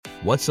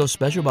What's so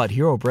special about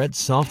Hero Bread's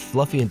soft,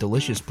 fluffy, and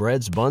delicious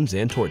breads, buns,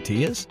 and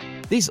tortillas?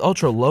 These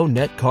ultra-low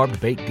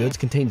net-carb baked goods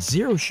contain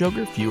zero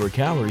sugar, fewer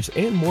calories,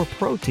 and more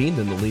protein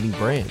than the leading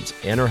brands,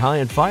 and are high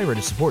in fiber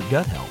to support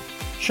gut health.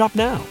 Shop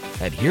now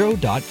at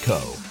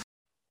Hero.co.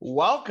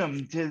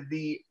 Welcome to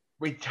the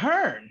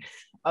return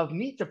of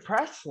Meet the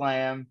Press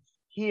Slam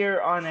here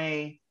on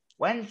a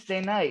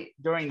Wednesday night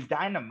during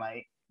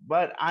Dynamite,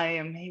 but I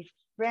am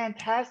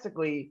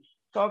fantastically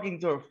talking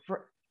to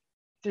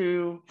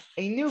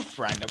a new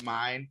friend of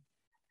mine.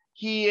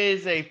 He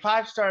is a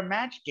 5-star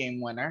match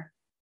game winner,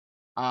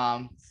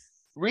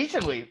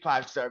 recently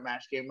 5-star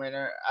match game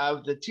winner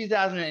of the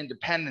 2000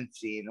 independent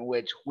scene,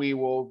 which we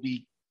will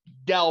be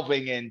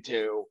delving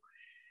into.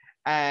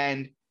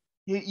 And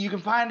you can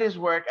find his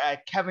work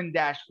at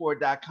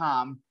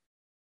kevin-ford.com,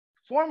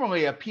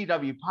 formerly of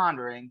PW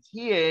Ponderings.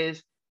 He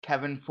is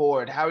Kevin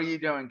Ford. How are you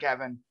doing,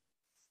 Kevin?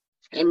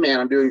 Hey, man,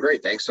 I'm doing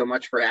great. Thanks so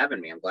much for having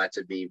me. I'm glad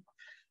to be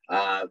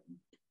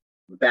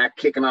back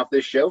kicking off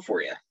this show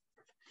for you.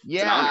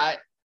 I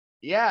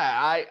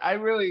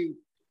really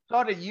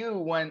thought of you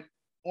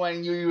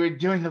when you were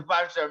doing the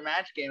 5-star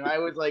match game. I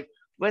was like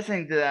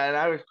listening to that and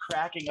I was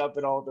cracking up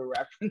at all the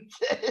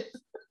references.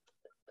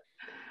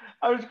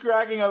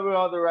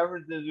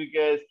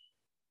 Because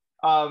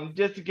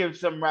just to give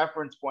some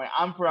reference point,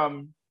 I'm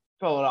from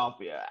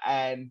Philadelphia,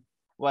 and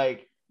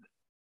like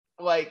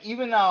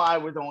even though I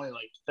was only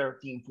like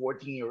 13,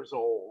 14 years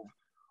old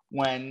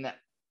when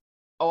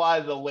a lot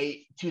of the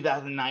late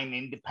 2009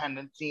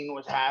 independent scene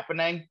was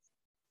happening,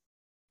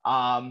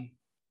 a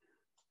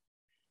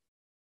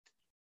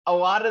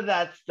lot of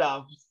that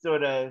stuff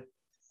sort of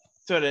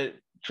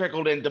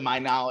trickled into my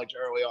knowledge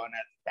early on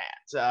as a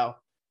fan.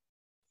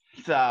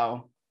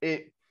 So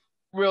it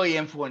really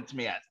influenced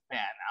me as a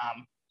fan.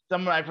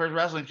 Some of my first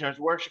wrestling shows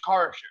were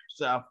Shikara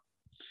shows.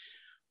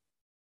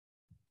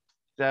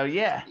 So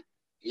yeah.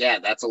 Yeah,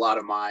 that's a lot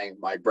of my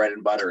bread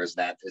and butter is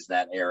that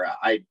era.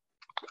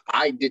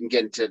 I didn't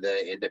get into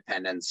the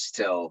independents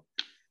till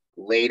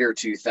later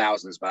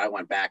 2000s, but I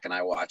went back and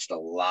I watched a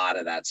lot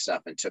of that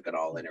stuff and took it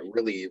all in. It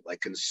really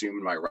like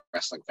consumed my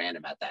wrestling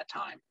fandom at that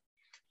time.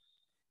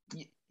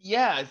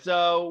 Yeah.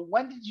 So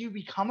when did you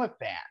become a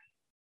fan?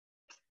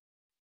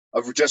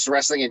 Of just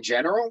wrestling in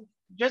general?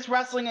 Just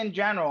wrestling in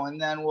general, and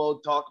then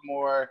we'll talk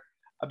more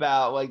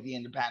about like the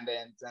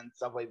independents and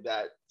stuff like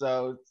that.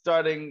 So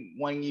starting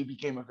when you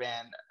became a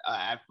fan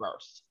at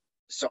first.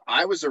 So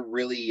I was a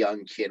really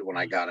young kid when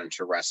I got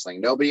into wrestling.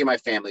 Nobody in my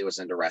family was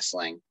into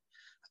wrestling.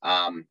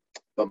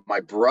 But my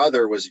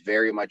brother was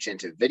very much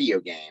into video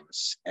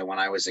games. And when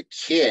I was a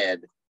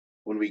kid,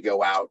 when we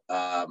go out,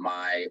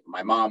 my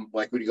mom,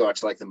 like we'd go out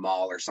to like the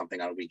mall or something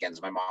on weekends.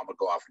 My mom would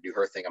go off and do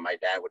her thing, and my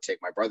dad would take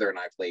my brother and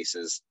I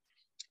places.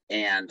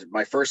 And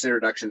my first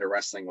introduction to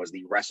wrestling was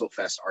the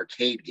WrestleFest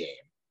arcade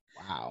game.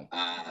 Wow.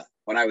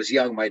 When I was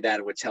young, my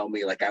dad would tell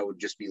me like I would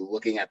just be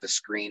looking at the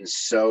screen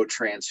so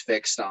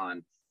transfixed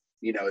on,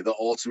 you know, the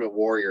Ultimate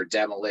Warrior,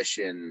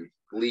 Demolition,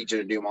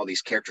 Legion of Doom, all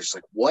these characters.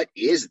 Like, what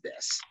is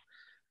this?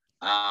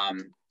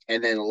 And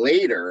then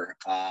later,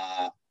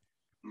 I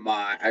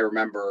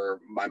remember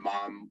my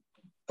mom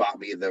bought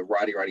me the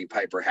Roddy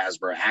Piper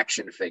Hasbro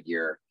action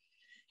figure.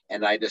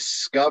 And I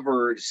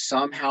discovered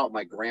somehow at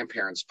my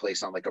grandparents'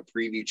 place on like a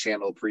preview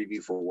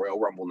for Royal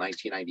Rumble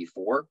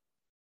 1994,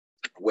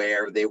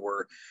 where they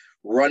were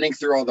running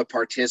through all the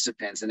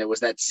participants. And it was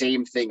that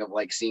same thing of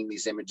like seeing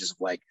these images of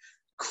like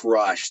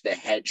Crush, the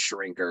Head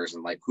Shrinkers,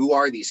 and like, who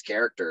are these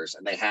characters?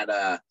 And they had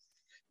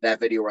that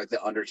video where like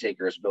the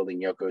Undertaker is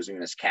building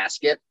Yokozuna's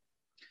casket.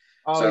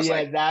 Oh, so yeah,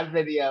 like, that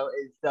video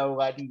is so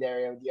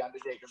legendary of the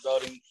Undertaker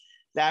building.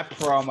 That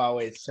promo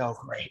is so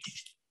great.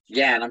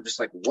 Yeah, and I'm just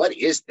like, what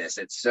is this?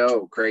 It's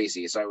so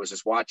crazy. So I was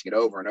just watching it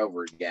over and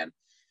over again.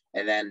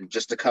 And then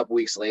just a couple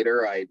weeks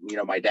later,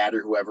 my dad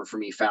or whoever for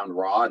me found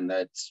Raw, and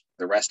the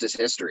rest is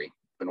history.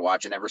 Been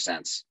watching ever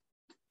since.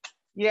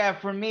 Yeah,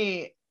 for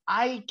me,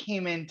 I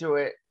came into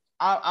it.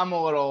 I'm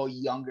a little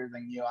younger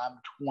than you. I'm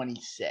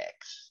 26.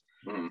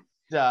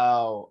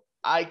 So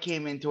I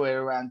came into it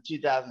around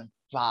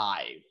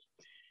 2005.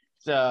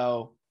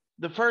 So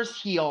the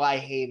first heel I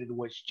hated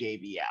was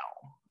JBL.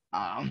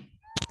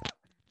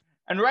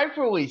 And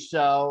rightfully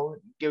so,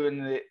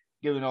 given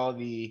all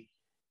the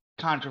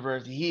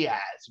controversy he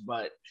has,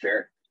 but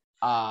sure.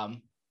 But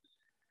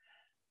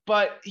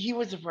he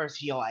was the first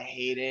heel I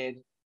hated.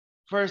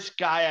 First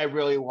guy I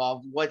really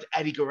loved was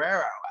Eddie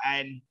Guerrero,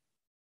 and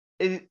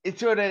it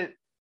sort of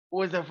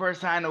was the first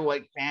sign of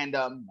like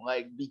fandom,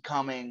 like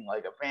becoming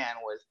like a fan.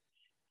 Was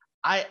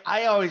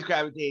I always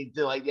gravitated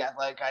to like the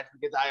athletic guys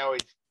because I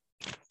always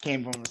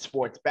came from a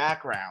sports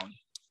background,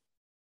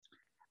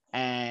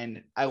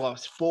 and I love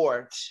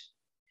sports.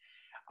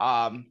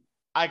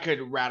 I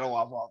could rattle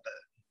off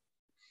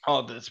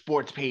all the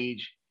sports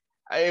page.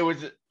 It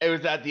was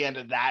at the end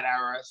of that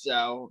era,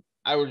 so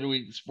I would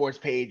read the sports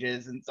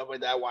pages and stuff like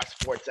that. Watch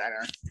Sports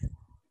Center.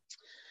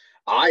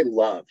 I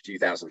love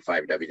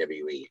 2005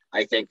 WWE.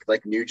 I think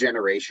like New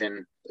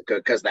Generation,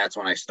 because that's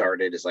when I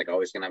started, is like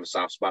always gonna have a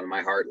soft spot in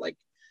my heart. Like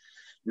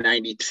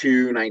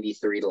 92,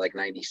 93 to like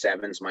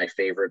 97 is my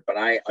favorite, but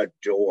I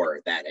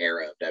adore that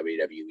era of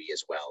WWE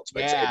as well.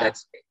 Yeah.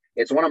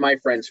 It's one of my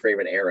friends'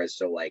 favorite eras.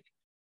 So like,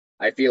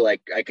 I feel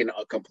like I can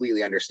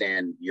completely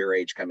understand your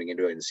age coming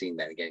into it and seeing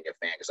that and getting a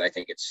fan, because I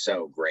think it's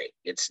so great.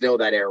 It's still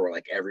that era where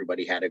like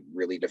everybody had a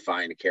really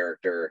defined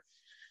character.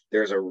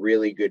 There's a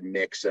really good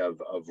mix of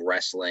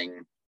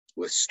wrestling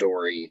with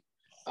story.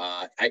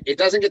 It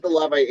doesn't get the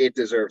love it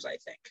deserves, I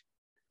think.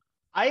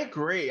 I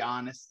agree,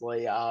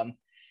 honestly.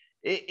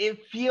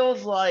 It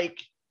feels like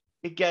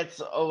it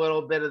gets a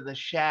little bit of the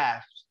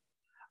shaft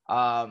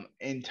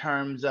in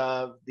terms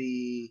of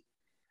the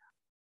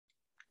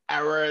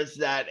eras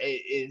that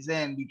it is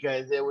in,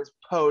 because it was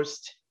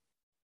post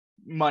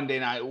Monday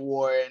Night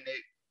War, and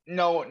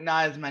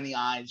not as many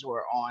eyes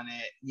were on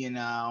it,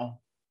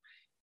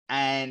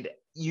 and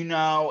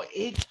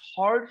it's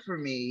hard for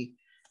me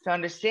to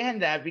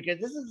understand that, because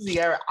this is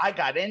the era I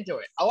got into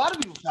it. A lot of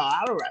people fell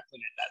out of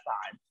wrestling at that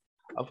time,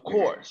 of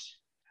course,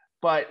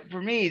 but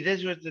for me,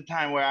 this was the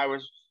time where I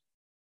was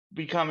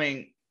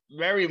becoming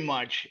very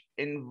much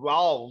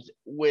involved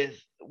with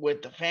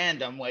the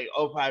fandom, like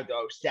 05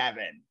 to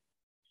 07,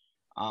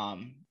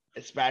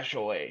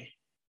 especially.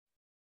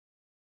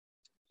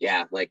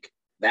 Yeah, like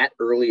that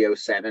early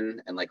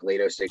 07 and like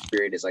late 06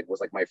 period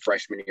was like my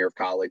freshman year of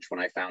college, when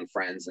I found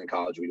friends in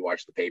college. We'd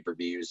watch the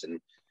pay-per-views and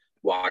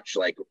watch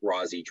like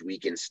Raws each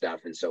week and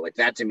stuff. And so like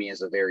that to me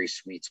is a very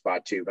sweet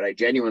spot too. But I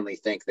genuinely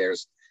think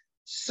there's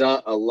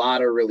a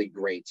lot of really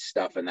great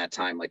stuff in that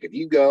time. Like if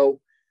you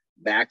go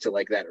back to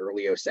like that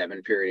early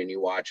 07 period and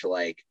you watch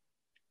like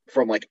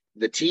from like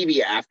the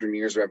TV after New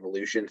Year's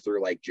Revolution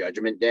through like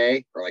Judgment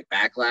Day or like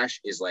Backlash,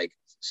 is like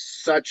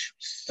such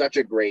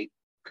a great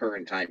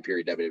current time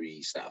period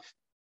WWE stuff.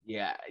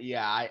 Yeah,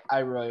 I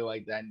really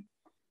like that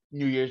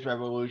New Year's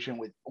Revolution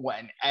with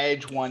when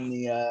Edge won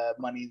the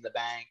Money in the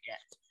Bank,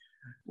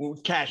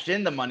 cashed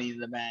in the Money in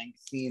the Bank,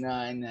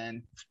 Cena,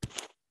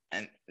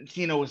 and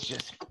Cena was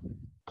just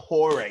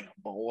pouring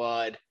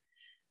blood.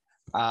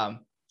 One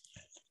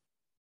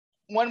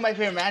of my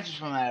favorite matches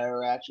from that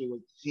era actually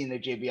was Cena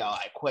JBL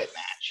I Quit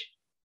match.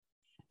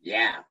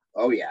 Yeah.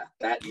 Oh yeah.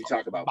 That, you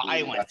talk about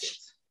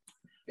violence.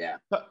 Yeah.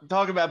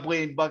 Talk about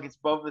bleeding buckets.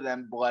 Both of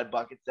them blood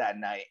buckets that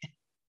night,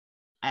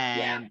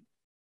 and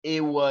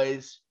it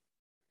was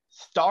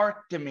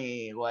stark to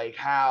me like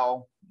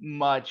how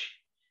much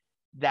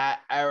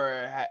that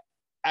era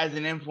has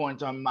an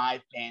influence on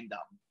my fandom.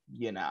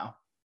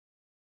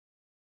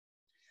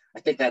 I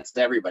think that's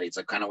to everybody. It's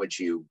like kind of what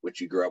you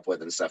grew up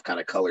with and stuff kind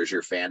of colors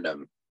your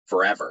fandom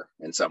forever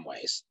in some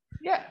ways.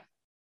 Yeah.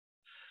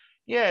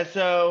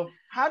 So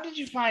how did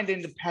you find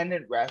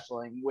independent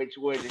wrestling, which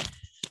would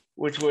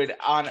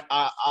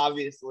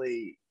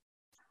obviously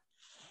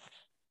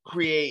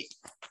create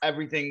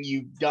everything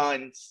you've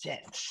done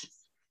since?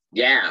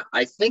 Yeah,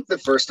 I think the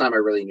first time I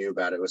really knew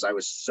about it was I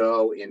was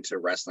so into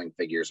wrestling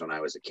figures when I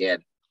was a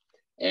kid,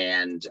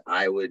 and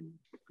I would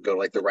go to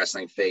like the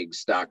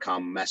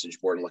wrestlingfigs.com message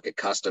board and look at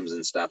customs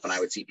and stuff, and I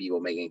would see people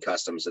making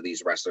customs of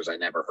these wrestlers I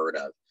never heard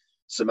of.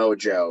 Samoa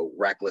Joe,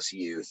 Reckless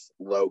Youth,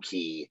 Low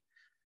Key,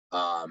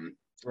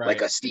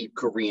 like a Steve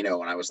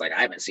Corino, and I was like,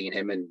 I haven't seen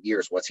him in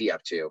years. What's he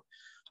up to?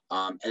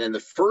 And then the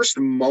first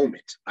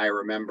moment I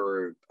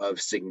remember of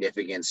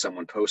significance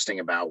someone posting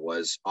about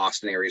was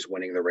Austin Aries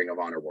winning the Ring of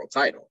Honor world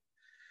title.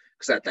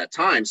 Because at that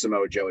time,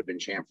 Samoa Joe had been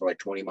champ for like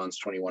 20 months,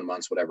 21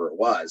 months, whatever it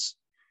was.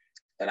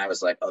 And I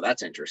was like, oh,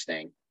 that's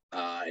interesting.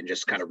 And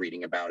just kind of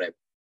reading about it.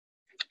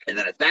 And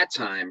then at that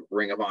time,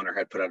 Ring of Honor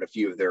had put out a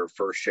few of their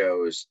first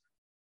shows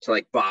to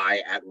like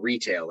buy at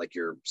retail, like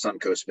your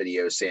Suncoast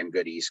Videos, Sam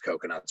Goodies,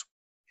 Coconuts.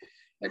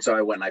 And so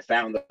I went and I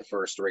found the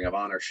first Ring of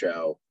Honor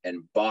show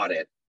and bought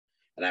it.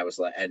 And I was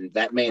like, and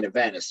that main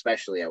event,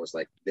 especially, I was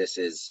like, this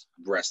is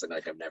wrestling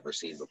like I've never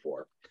seen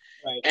before.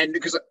 Right.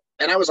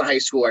 And I was a high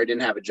schooler, I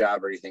didn't have a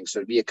job or anything. So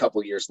it'd be a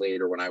couple years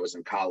later when I was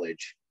in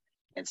college,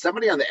 and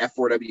somebody on the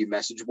F4W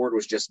message board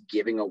was just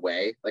giving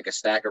away like a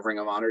stack of Ring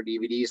of Honor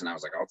DVDs. And I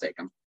was like, I'll take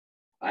them.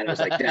 And it was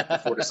like Death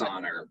Before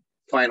Dishonor,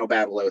 Final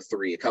Battle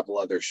 03, a couple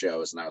other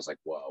shows. And I was like,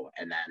 whoa.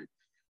 And then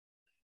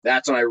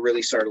that's when I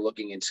really started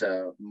looking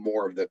into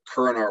more of the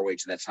current ROH at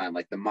that time,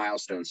 like the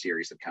Milestone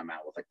series had come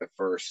out with like the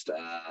first,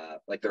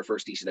 like their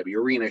first ECW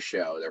arena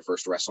show, their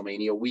first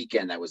WrestleMania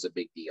weekend. That was a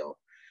big deal,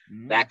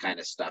 that kind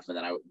of stuff. And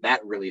then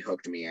that really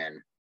hooked me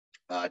in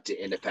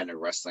to independent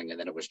wrestling. And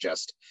then it was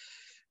just,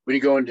 when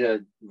you go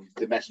into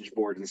the message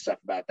boards and stuff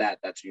about that,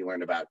 that's when you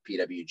learn about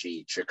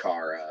PWG,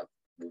 Chikara,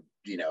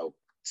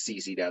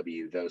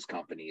 CCW, those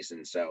companies.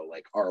 And so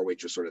like ROH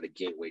was sort of the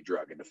gateway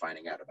drug into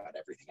finding out about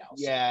everything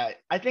else. Yeah,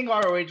 I think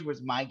ROH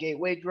was my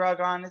gateway drug,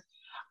 honest.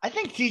 I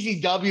think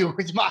CCW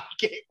was my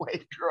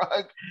gateway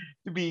drug,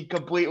 to be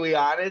completely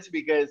honest,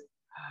 because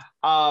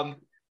I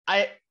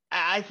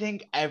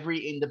think every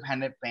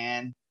independent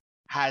fan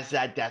has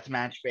that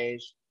deathmatch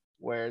phase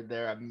where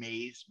they're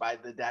amazed by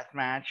the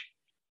deathmatch.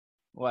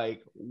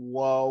 Like,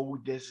 whoa,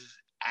 this is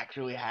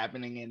actually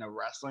happening in a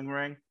wrestling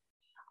ring.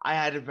 I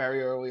had it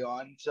very early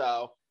on.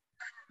 So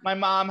my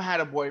mom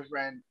had a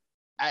boyfriend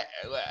at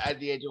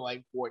the age of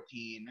like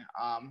 14,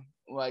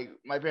 like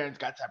my parents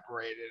got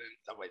separated and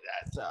stuff like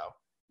that, so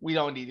we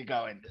don't need to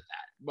go into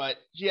that. But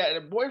she had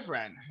a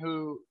boyfriend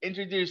who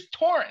introduced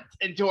torrents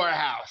into our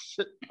house.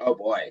 Oh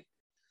boy.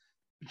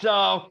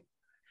 So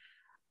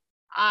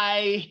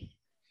I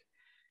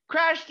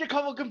crashed a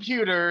couple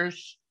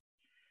computers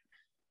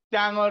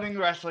downloading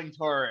wrestling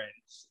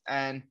torrents,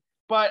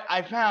 but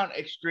I found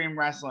Extreme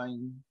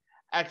Wrestling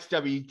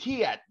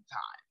XWT at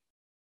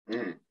the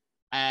time.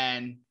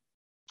 And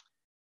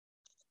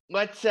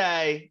let's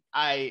say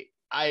I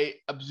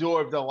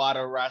absorbed a lot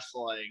of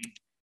wrestling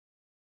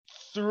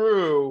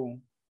through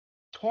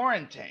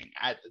torrenting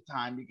at the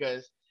time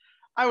because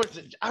I was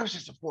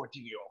just a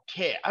 14-year-old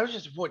kid. I was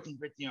just a 14,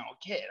 15-year-old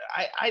kid.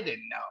 I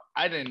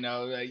didn't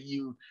know that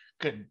you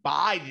could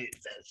buy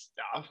this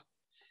stuff.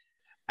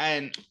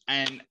 And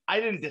I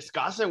didn't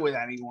discuss it with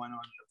anyone on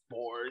the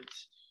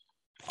boards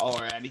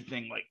or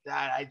anything like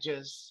that.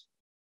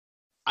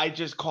 I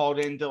just called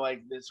into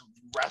like this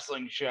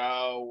wrestling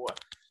show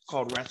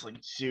called Wrestling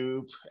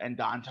Soup and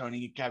Don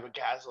Tony and Kevin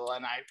Castle,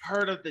 and I've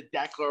heard of the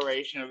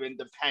Declaration of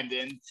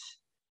Independence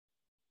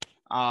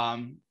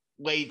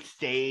late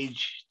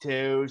stage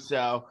too.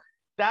 So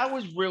that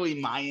was really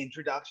my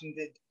introduction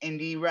to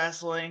indie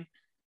wrestling.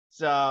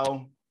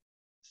 So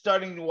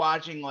starting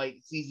watching like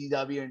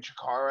CZW and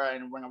Chikara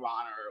and Ring of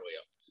Honor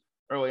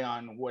early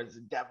on was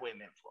definitely an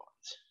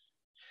influence.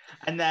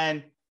 And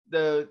then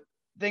the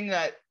thing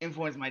that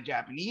influenced my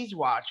Japanese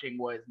watching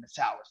was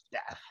Misawa's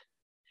death.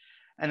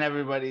 And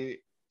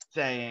everybody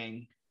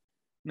saying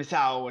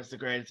Misawa was the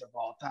greatest of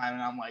all time.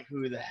 And I'm like,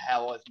 who the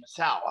hell is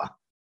Misawa?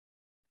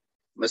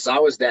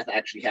 Misawa's death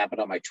actually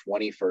happened on my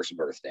 21st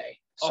birthday.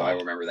 So I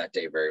remember that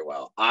day very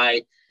well.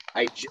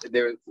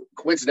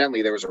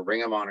 Coincidentally, there was a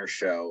Ring of Honor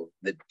show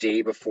the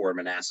day before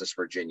Manassas,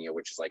 Virginia,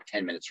 which is like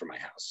 10 minutes from my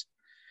house.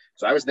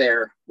 So I was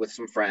there with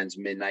some friends,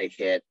 midnight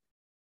hit,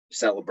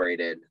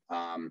 celebrated.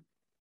 And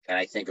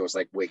I think it was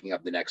like waking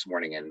up the next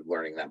morning and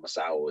learning that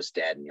Misawa was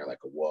dead. And you're like,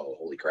 whoa,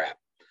 holy crap.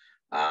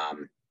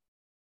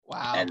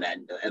 Wow. And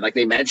like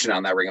they mentioned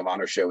on that Ring of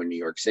Honor show in New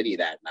York City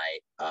that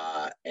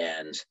night.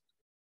 And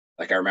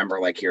like I remember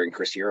like hearing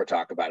Chris Hero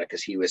talk about it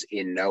because he was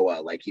in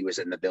Noah, like he was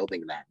in the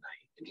building that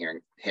night and hearing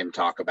him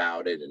talk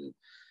about it and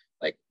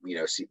like, you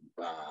know,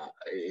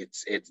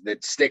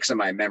 it sticks in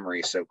my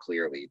memory so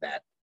clearly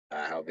that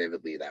how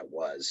vividly that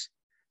was.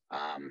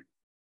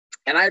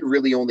 And I'd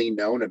really only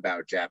known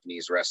about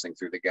Japanese wrestling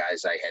through the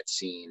guys I had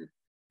seen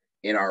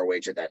in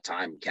ROH at that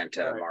time,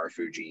 Kenta, right.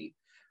 Marufuji,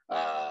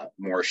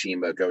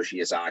 Morishima, Go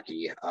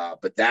Shiozaki.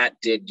 But that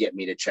did get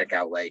me to check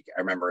out, like,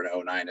 I remember in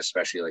 2009,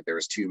 especially, like, there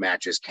was 2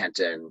 matches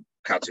Kenta and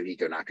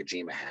Katsuhiko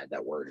Nakajima had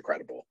that were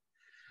incredible.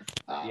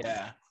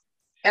 Yeah.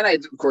 And I,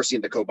 of course,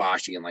 seen the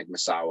Kobashi and, like,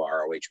 Misawa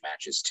ROH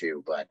matches,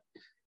 too. But,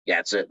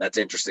 yeah, that's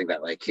interesting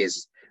that, like,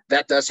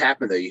 that does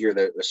happen, though. You hear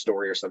the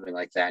story or something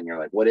like that, and you're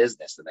like, what is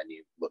this? And then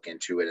you look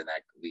into it, and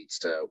that leads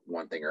to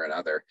one thing or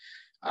another.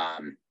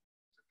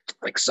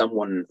 Like,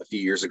 someone a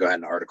few years ago had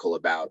an article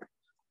about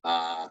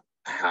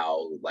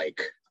how,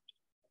 like,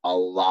 a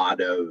lot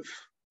of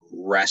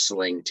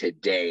wrestling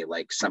today,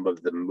 like, some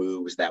of the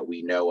moves that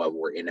we know of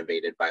were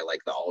innovated by, like,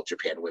 the All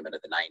Japan women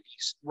of the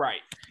 90s.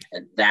 Right.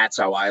 And that's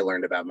how I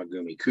learned about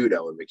Megumi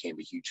Kudo and became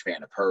a huge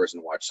fan of hers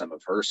and watched some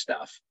of her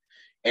stuff.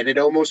 And it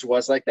almost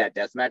was like that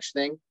deathmatch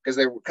thing, because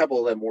there were a couple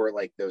of them were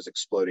like those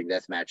exploding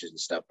death matches and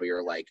stuff, but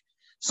you're like,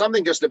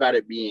 something just about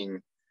it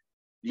being,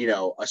 you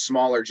know, a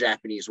smaller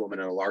Japanese woman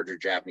and a larger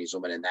Japanese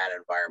woman in that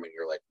environment,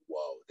 you're like,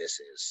 whoa, this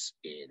is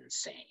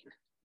insane.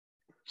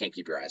 Can't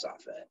keep your eyes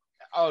off it.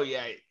 Oh,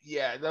 yeah.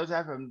 Yeah, those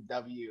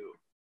FMW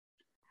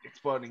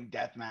exploding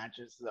death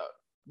matches,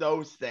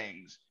 those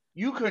things,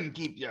 you couldn't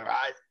keep your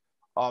eyes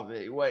off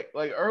it.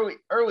 Like early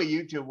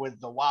YouTube was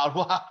the Wild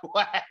Wild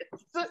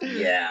West.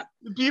 Yeah.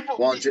 People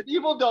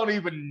don't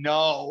even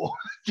know.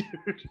 Dude.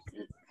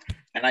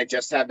 And I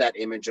just have that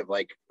image of,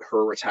 like,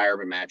 her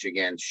retirement match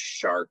against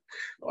Shark.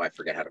 Oh, I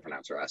forget how to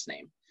pronounce her last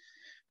name.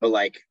 But,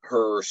 like,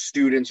 her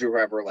students or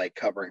whoever, like,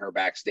 covering her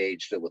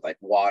backstage filled with, like,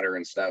 water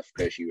and stuff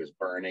because she was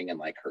burning, and,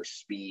 like, her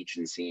speech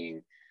and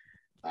seeing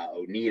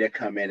Onita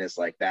come in is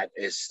like, that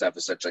is stuff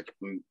is such, like,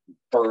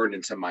 burned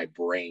into my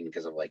brain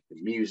because of, like, the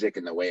music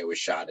and the way it was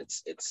shot.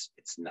 It's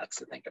nuts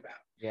to think about.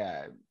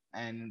 Yeah.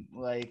 And,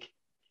 like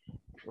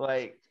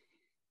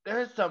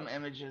there's some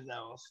images that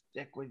will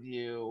stick with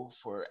you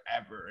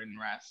forever in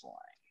wrestling.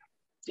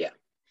 Yeah.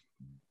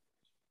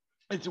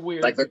 It's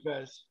weird, like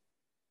because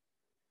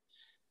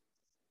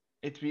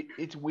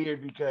it's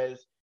weird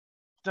because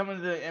some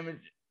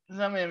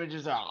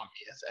images are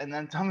obvious and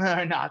then some of them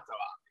are not so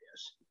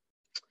obvious.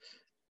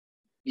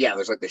 Yeah,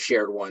 there's, like, the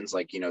shared ones,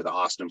 like, you know, the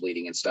Austin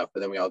bleeding and stuff, but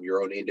then we all have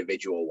your own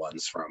individual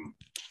ones from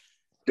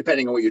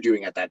depending on what you're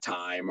doing at that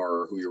time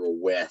or who you were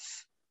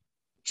with,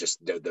 just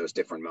those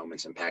different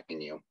moments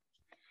impacting you.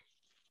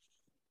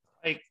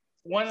 Like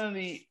one of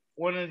the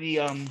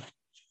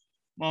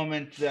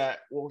moments that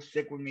will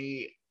stick with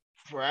me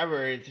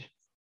forever is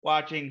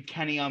watching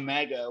Kenny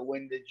Omega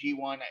win the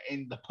G1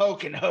 in the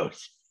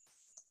Poconos.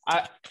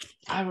 I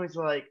was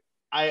like,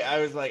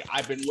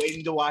 I've been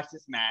waiting to watch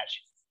this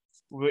match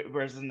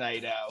versus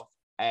Naito,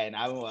 And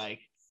I'm like,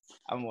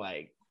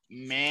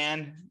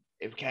 man,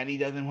 if Kenny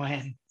doesn't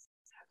win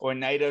or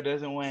Naito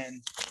doesn't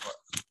win,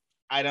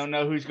 I don't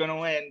know who's gonna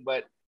win.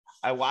 But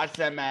I watched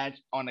that match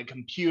on a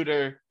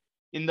computer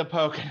in the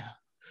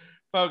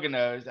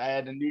Poconos. I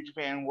had a New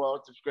Japan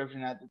World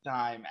subscription at the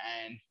time,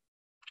 and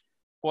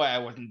boy, I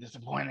wasn't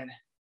disappointed.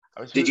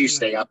 Did you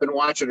stay up and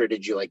watch it, or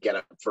did you like get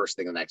up first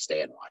thing the next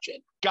day and watch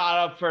it? Got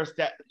up first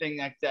thing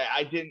next day.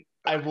 I didn't.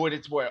 I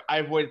avoided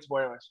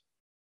spoilers.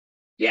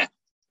 Yeah.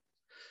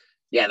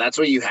 Yeah, that's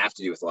what you have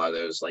to do with a lot of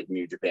those like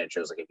New Japan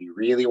shows. Like if you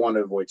really want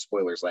to avoid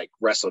spoilers, like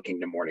Wrestle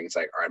Kingdom morning, it's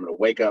like, all right, I'm going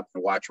to wake up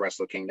and watch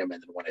Wrestle Kingdom,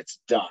 and then when it's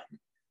done,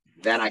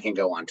 then I can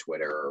go on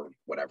Twitter or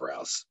whatever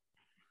else.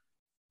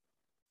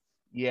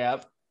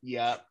 Yep,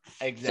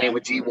 exactly. Same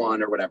with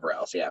G1 or whatever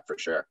else. Yeah, for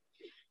sure.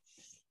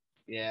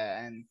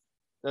 Yeah, and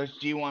those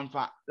G1,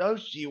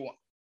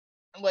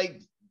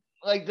 like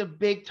the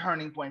big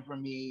turning point for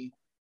me.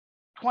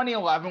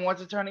 2011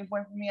 was a turning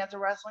point for me as a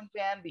wrestling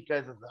fan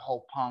because of the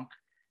whole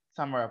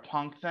Summer of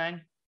Punk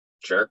thing.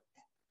 Sure.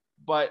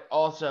 But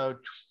also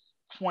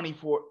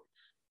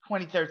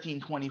 2013,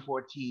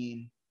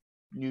 2014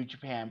 New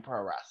Japan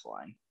Pro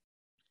Wrestling.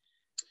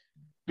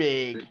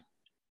 Big.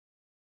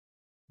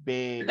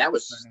 And that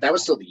was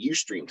still the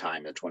Ustream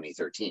time in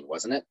 2013,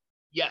 wasn't it?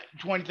 Yeah,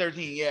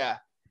 2013. Yeah,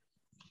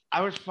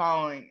 I was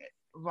following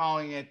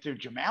it through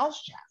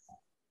Jamal's channel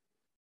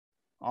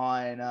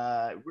on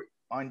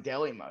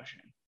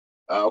Dailymotion.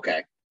 Oh,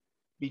 okay.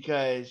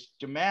 Because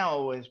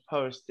Jamal was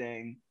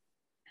posting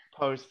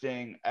was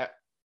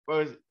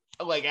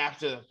like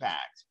after the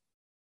fact,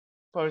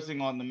 posting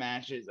on the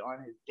matches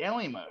on his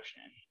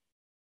Dailymotion,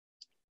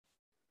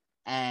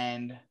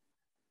 and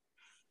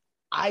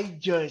I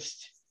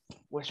just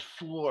was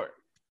floored.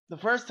 The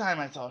first time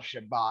I saw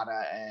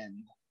Shibata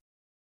and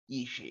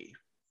Ishii,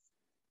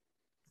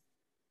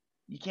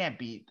 you can't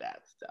beat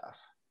that stuff.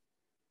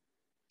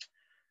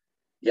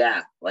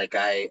 Yeah, like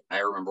I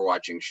remember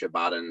watching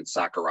Shibata and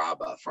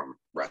Sakuraba from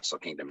Wrestle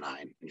Kingdom 9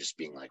 and just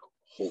being like,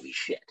 holy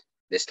shit,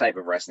 this type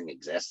of wrestling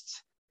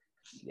exists.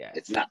 Yeah.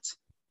 It's nuts.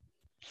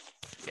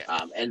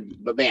 Yeah.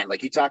 But man,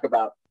 like you talk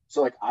about,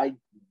 so like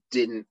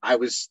you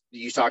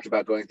talked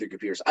about going through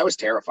computers. I was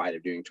terrified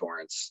of doing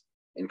torrents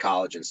in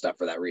college and stuff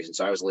for that reason.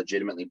 So I was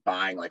legitimately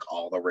buying like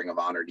all the Ring of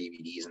Honor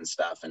DVDs and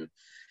stuff. And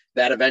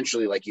that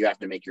eventually, like you have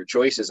to make your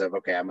choices of,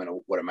 okay,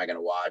 what am I going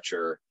to watch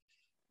or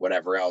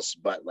whatever else.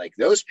 But like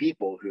those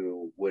people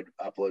who would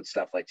upload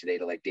stuff like today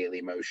to like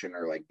Dailymotion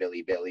or like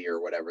Billy or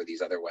whatever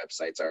these other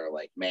websites are,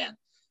 like, man,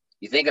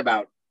 you think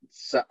about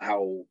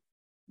how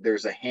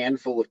there's a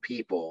handful of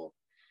people,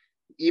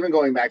 even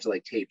going back to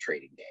like tape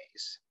trading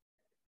days,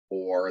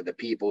 or the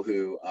people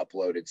who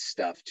uploaded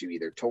stuff to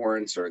either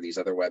torrents or these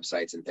other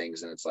websites and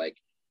things. And it's like,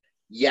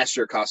 yes,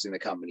 you're costing the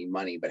company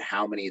money, but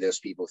how many of those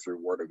people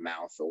through word of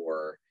mouth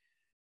or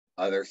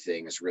other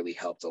things really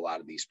helped a lot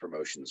of these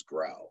promotions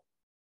grow?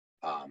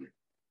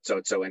 So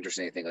it's so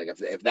interesting to think, like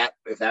if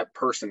that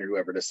person or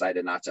whoever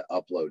decided not to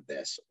upload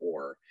this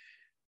or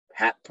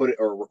put it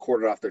or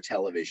record it off their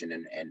television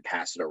and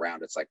pass it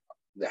around, it's like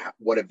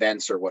what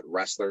events or what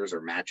wrestlers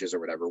or matches or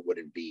whatever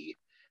wouldn't be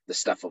the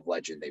stuff of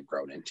legend they've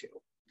grown into.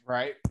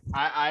 Right.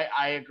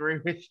 I agree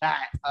with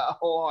that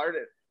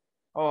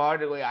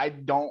wholeheartedly. I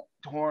don't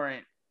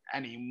torrent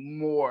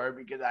anymore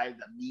because I have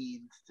the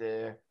means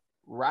to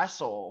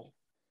wrestle.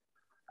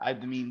 I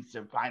have the means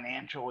to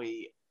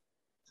financially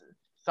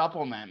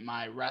supplement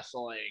my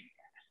wrestling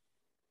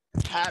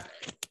habit.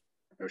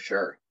 For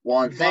sure.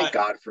 Well, and thank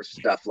God for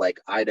stuff like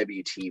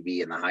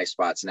IWTV and the High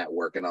Spots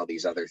Network and all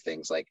these other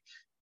things. Like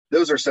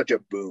those are such a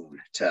boon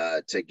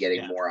to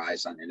getting more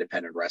eyes on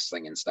independent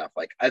wrestling and stuff.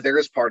 Like there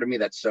is part of me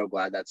that's so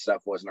glad that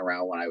stuff wasn't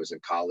around when I was in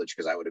college,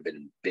 because I would have been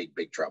in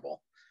big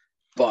trouble.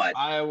 But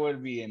I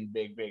would be in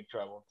big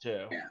trouble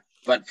too. Yeah.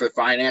 But for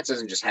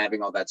finances and just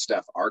having all that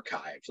stuff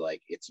archived,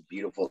 like it's a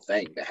beautiful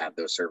thing to have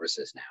those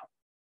services now.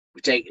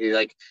 We take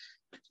like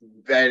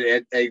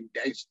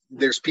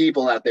there's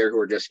people out there who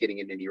are just getting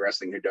into indie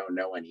wrestling who don't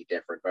know any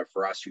different, but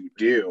for us who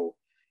do,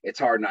 it's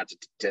hard not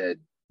to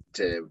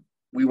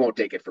we won't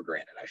take it for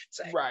granted, I should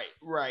say.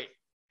 Right.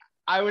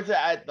 I was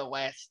at the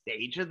last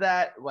stage of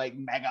that, like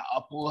mega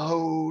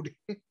upload.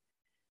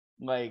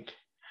 Like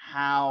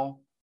how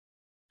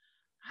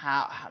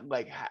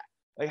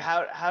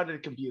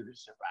did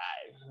computers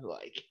survive?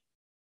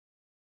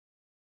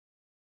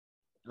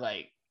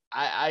 Like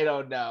I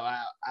don't know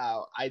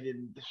how I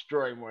didn't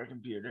destroy more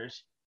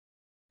computers.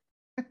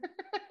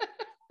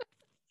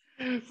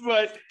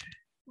 but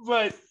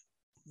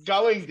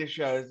going to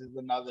shows is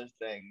another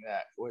thing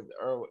that was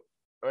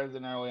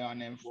an early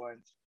on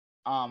influence.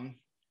 In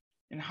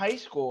high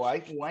school,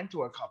 I went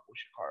to a couple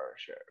Chikara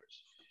shows.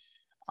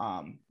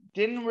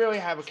 Didn't really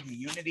have a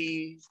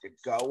community to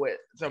go with,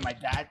 so my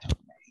dad took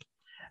me.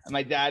 And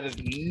my dad is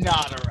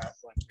not a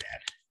wrestling fan.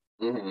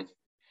 Mm-hmm.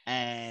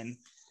 And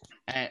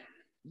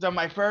so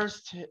my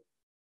first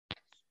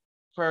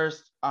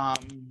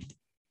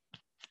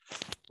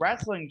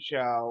wrestling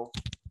show,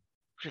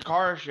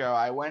 Chikara show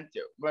I went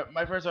to, but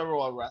my first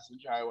overall wrestling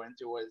show I went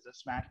to was a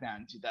SmackDown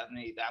in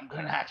 2008 that I'm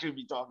going to actually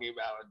be talking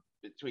about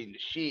between the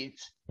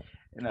sheets.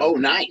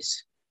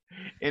 Nice.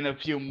 In a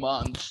few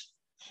months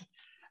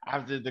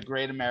after the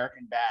Great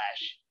American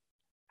Bash.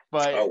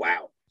 But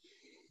wow.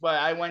 But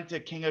I went to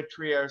King of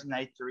Trios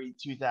Night 3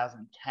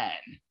 2010.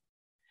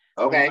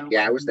 Okay.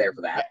 Yeah, I was there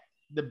for that.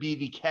 The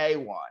BDK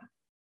one.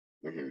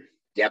 Mm-hmm.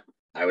 Yep.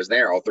 I was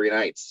there all 3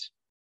 nights.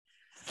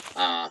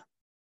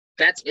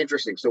 That's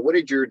interesting. So what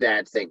did your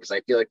dad think? Because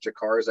I feel like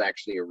Chikara is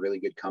actually a really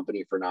good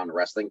company for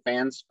non-wrestling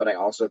fans, but I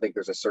also think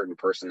there's a certain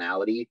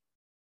personality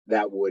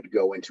that would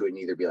go into it and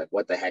either be like,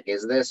 what the heck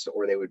is this?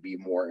 Or they would be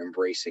more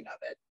embracing of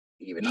it.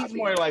 He's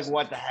more like,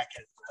 what the heck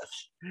is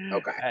this?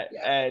 Okay.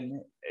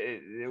 And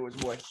it was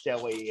more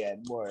silly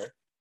and more,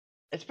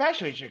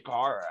 especially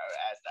Chikara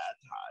at that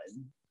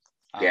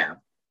time. Yeah.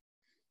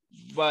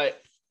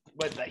 But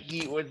the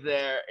heat was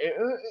there.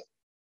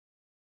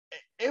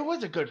 It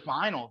was a good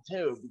final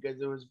too, because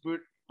it was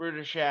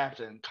Brutus Shaft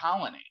and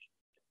Colony.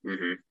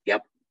 Mm-hmm.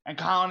 Yep. And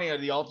Colony are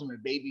the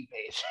ultimate baby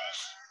faces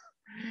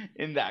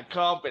in that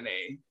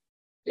company.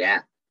 Yeah.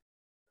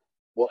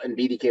 Well, and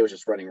BDK was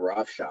just running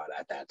roughshod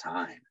at that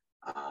time.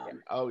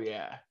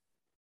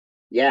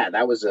 Yeah,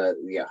 that was I'm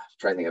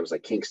trying to think. It was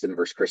like Kingston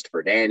versus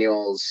Christopher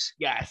Daniels.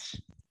 Yes.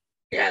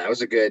 Yeah,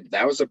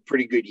 that was a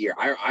pretty good year.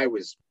 I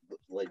was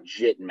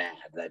legit mad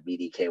that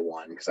BDK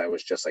won because I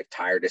was just like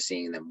tired of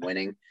seeing them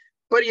winning.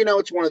 But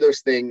it's one of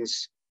those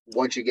things.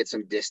 Once you get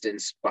some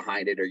distance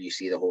behind it, or you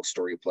see the whole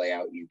story play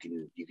out, you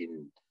can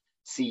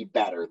see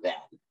better than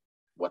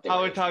what they.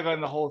 I would talk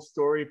on the whole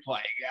story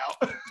playing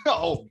out.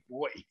 Oh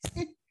boy.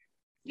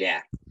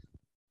 Yeah.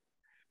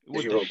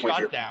 With the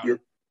shutdown.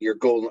 Your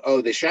golden.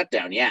 Oh, the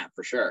shutdown. Yeah,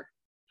 for sure.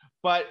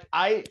 But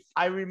I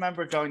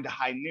remember going to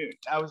High Noon.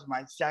 That was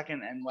my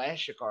second and last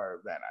Chikara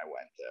event I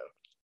went to.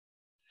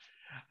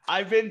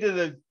 I've been to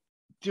the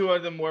 2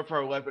 of the more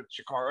prolific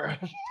Chikara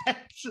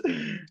events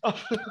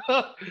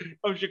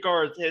of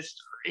Chikara's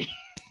history.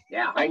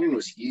 Yeah, High Noon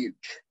was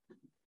huge.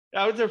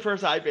 That was their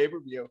first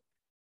pay-per-view.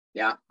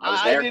 Yeah, I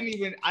was there.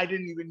 I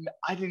didn't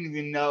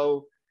even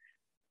know.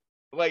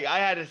 Like, I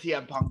had a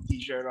CM Punk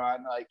T-shirt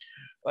on.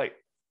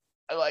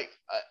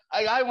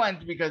 I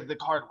went because the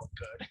card looked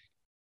good,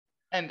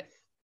 and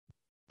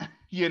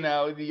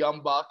the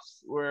Young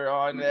Bucks were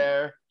on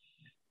there,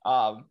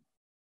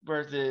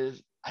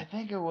 versus I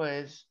think it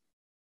was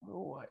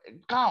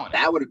Colony.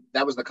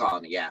 That was the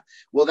Colony, yeah.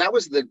 Well, that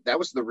was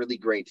the really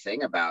great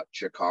thing about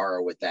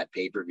Chikara with that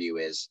pay-per-view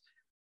is,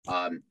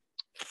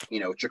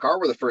 Chikara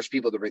were the first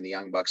people to bring the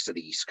Young Bucks to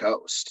the East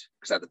Coast,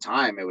 because at the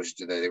time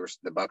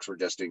the Bucks were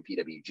just doing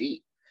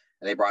PWG,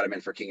 and they brought him in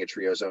for King of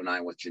Trios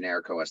 09 with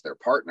Generico as their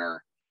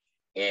partner,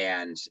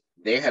 and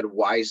they had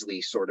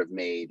wisely sort of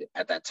made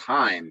at that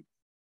time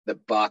the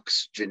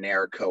Bucks,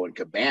 Generico, and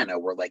Cabana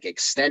were like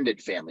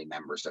extended family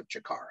members of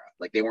Chikara.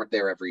 Like, they weren't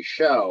there every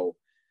show,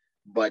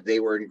 but they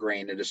were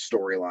ingrained into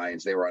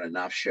storylines. They were on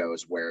enough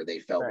shows where they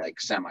felt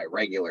like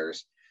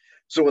semi-regulars.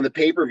 So when the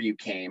pay-per-view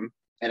came,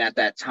 and at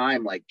that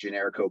time, like,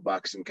 Generico,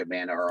 Bucks, and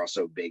Cabana are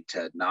also big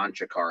to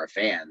non-Chikara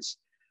fans.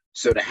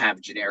 So to have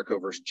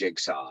Generico versus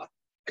Jigsaw,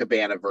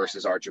 Cabana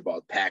versus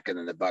Archibald Peck, and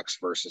then the Bucks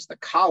versus the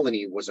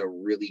Colony was a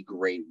really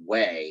great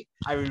way.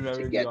 I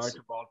remember the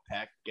Archibald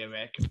Peck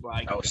gimmick.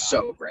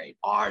 So great.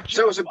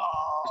 Archibald.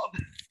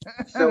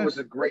 So it was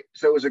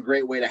a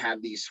great way to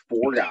have these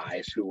 4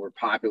 guys who were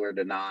popular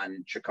to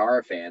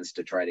non-Chikara fans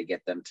to try to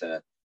get them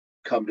to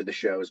come to the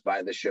shows,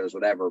 buy the shows,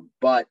 whatever.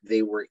 But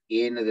they were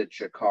in the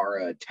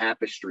Chikara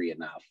tapestry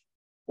enough,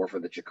 or for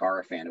the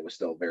Chikara fan, it was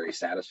still very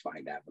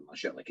satisfying to have them on the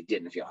show. Like, it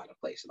didn't feel out of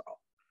place at all.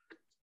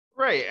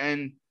 Right,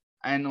 and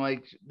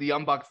like the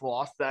Young Bucks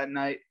lost that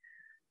night,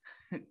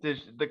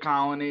 the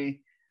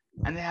Colony,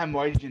 and they had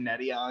Marty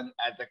Jannetty on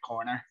at the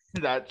corner.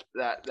 That's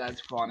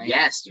funny.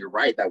 Yes, you're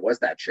right. That was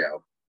that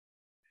show.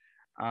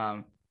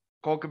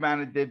 Colt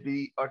Cabana did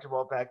beat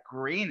Archibald Peck.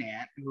 Green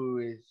Ant,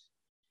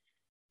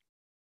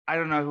 I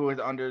don't know who was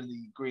under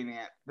the Green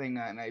Ant thing,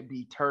 and I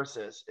beat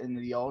Tursis in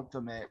the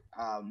ultimate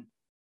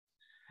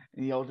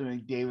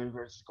David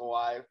versus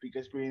Goliath,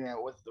 because Green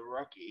Ant was the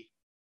rookie.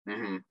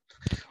 Mm-hmm.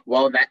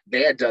 Well,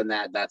 they had done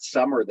that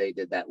summer. They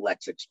did that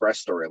Lex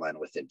Express storyline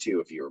with it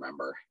too, if you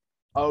remember.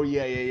 Oh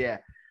yeah.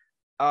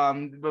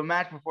 The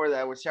match before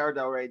that was Sarah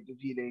Del Rey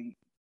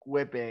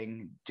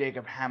whipping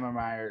Jacob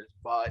Hammermeyer's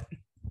butt.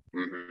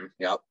 Mm-hmm.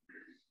 Yep.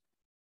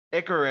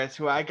 Icarus,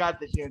 who I got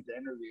the chance to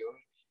interview.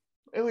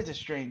 It was a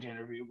strange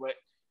interview, but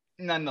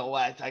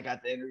nonetheless, I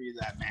got to interview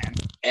that man.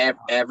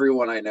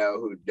 Everyone I know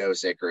who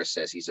knows Icarus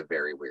says he's a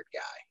very weird guy.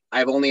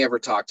 I've only ever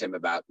talked to him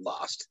about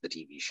Lost, the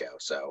TV show,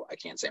 so I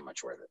can't say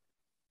much more than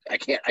I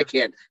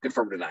can't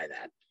confirm or deny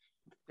that.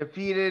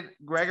 Defeated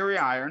Gregory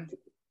Iron.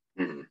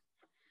 Mm-hmm.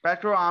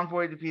 Petro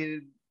Envoy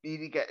defeated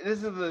BDK.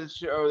 This is the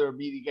show where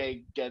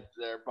BDK gets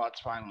their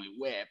butts finally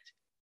whipped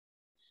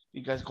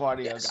because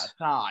Claudio got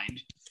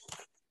signed.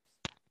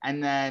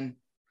 And then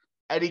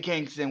Eddie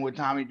Kingston with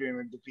Tommy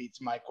Dreamer defeats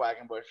Mike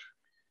Quackenbush.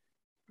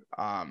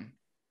 And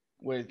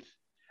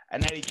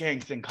Eddie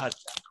Kingston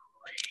cuts them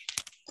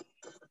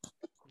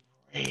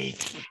great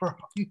promo.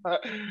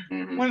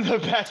 Mm-hmm. One of the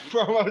best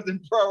promos in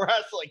pro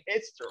wrestling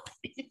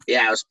history.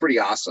 Yeah, it was pretty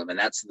awesome, and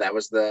that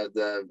was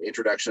the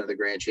introduction of the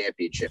Grand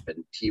Championship,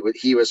 and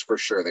he was for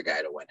sure the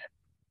guy to win it.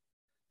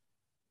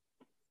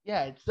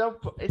 Yeah,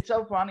 it's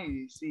so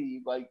funny to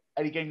see like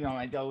Eddie Kingston on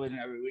my television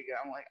every weekend.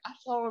 I'm like, I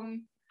saw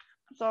him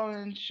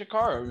in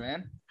Chicago,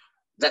 man.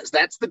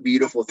 That's the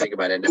beautiful thing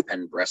about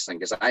independent wrestling,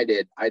 because I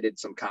did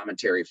some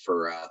commentary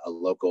for a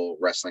local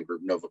wrestling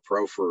group, Nova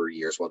Pro, for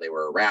years while they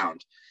were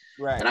around.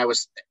 Right. And I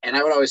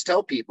would always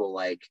tell people,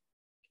 like,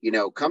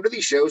 come to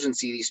these shows and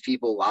see these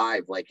people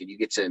live, like, and you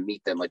get to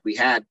meet them. Like we've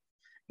had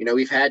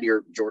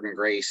your Jordan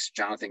Grace,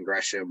 Jonathan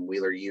Gresham,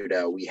 Wheeler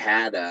Yuta. We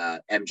had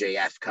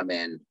MJF come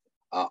in.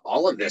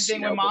 All of this.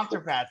 Same thing with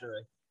Monster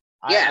Factory.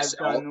 Yes,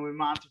 I've done with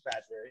Monster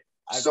Factory.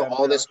 So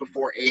all this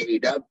before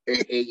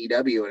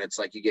AEW, and it's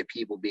like you get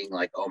people being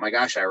like, "Oh my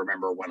gosh, I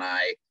remember when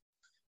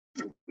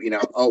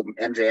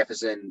MJF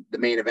is in the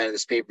main event of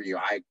this pay-per-view.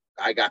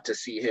 I got to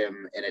see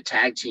him in a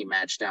tag team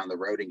match down the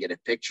road and get a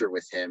picture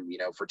with him,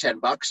 for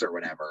 $10 or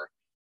whatever."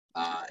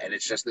 And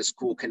it's just this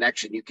cool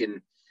connection.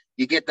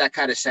 You get that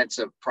kind of sense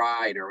of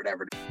pride or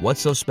whatever. What's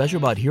so special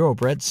about Hero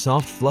Bread's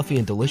soft, fluffy,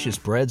 and delicious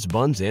breads,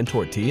 buns, and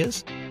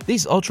tortillas?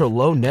 These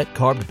ultra-low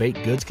net-carb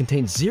baked goods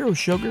contain zero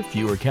sugar,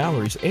 fewer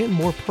calories, and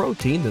more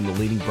protein than the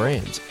leading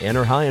brands, and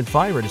are high in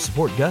fiber to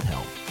support gut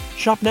health.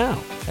 Shop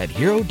now at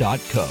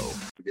hero.co.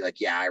 Be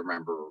like, yeah, I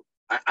remember.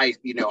 I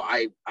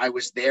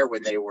was there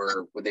when they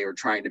were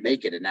trying to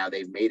make it, and now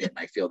they've made it, and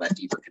I feel that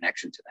deeper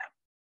connection to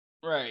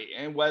them. Right,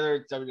 and whether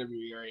it's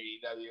WWE or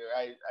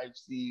AEW, I've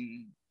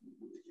seen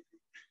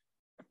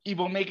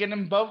people making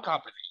in both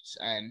companies,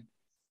 and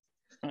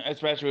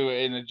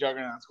especially in a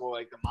juggernaut school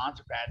like the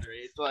Monster Factory,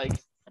 it's like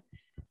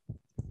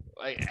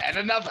and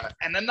another,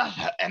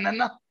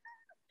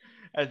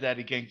 as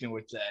Eddie Kingston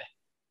would say.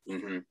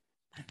 Mm-hmm.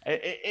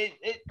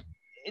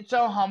 It's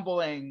so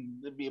humbling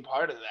to be a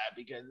part of that,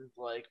 because it's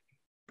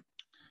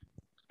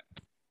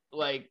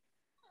like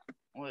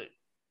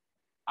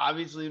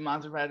obviously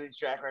Monster Factory's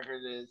track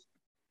record is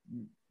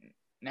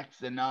next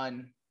to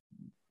none,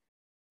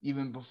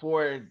 even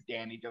before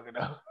Danny took it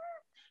over.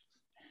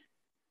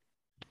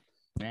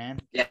 Man.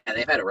 Yeah,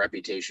 they've had a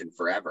reputation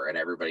forever, and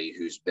everybody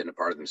who's been a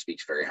part of them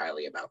speaks very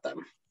highly about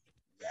them.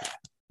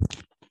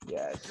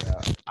 Yeah. So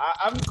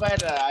I'm glad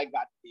that I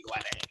got to be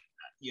let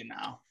in.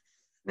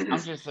 Mm-hmm.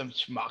 I'm just some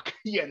schmuck,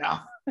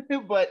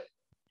 but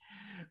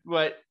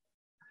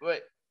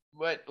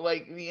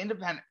like the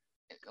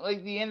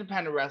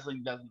independent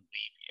wrestling doesn't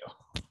leave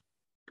you.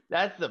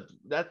 That's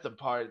the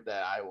part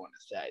that I want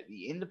to say.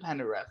 The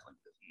independent wrestling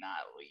does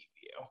not leave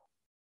you.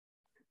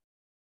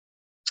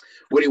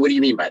 What do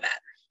you mean by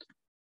that?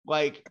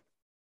 Like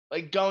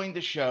going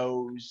to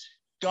shows,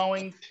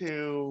 doing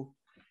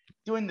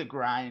the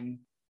grind,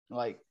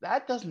 like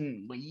that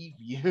doesn't leave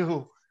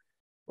you.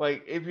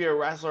 Like if you're a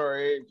wrestler or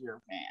if you're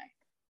a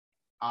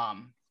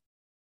fan,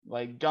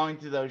 like going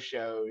to those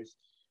shows,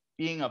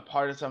 being a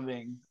part of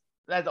something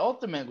that's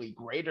ultimately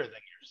greater than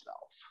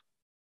yourself.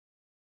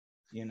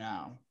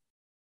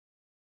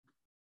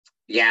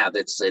 Yeah,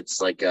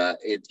 it's like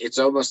it's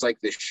almost like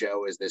the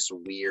show is this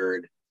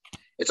weird.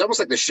 It's almost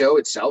like the show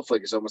itself,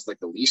 like it's almost like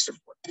the least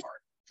important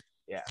part.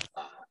 Yeah.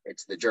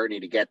 It's the journey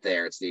to get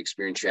there. It's the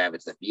experience you have.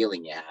 It's the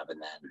feeling you have,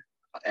 and then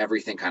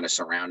everything kind of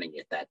surrounding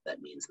it that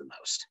means the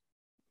most.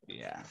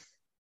 Yeah.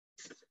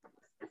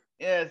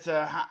 Yeah.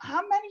 So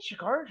how many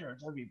Chicago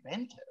shows have you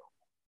been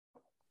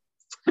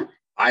to?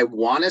 I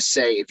want to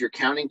say, if you're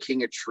counting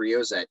King of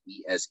Trios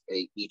as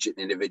each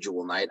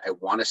individual night, I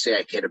want to say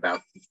I hit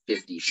about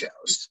 50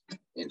 shows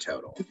in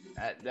total.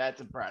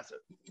 That's impressive.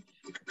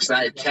 Because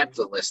I had kept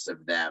a list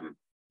of them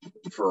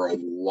for a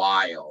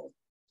while.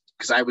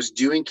 Because I was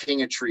doing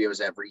King of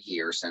Trios every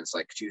year since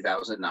like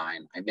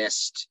 2009. I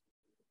missed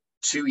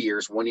 2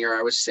 years. 1 year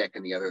I was sick,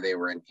 and the other they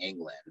were in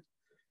England.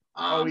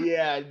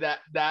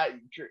 That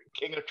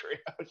King of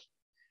Trios.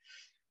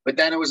 But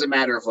then it was a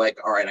matter of like,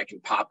 all right, I can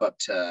pop up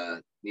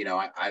to,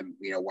 I'm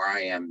where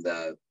I am,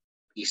 the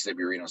ECW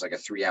Arena was like a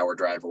 3-hour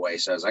drive away.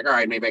 So I was like, all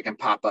right, maybe I can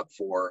pop up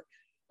for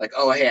like,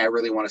 oh, hey, I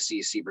really want to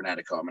see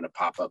Cibernetico. I'm going to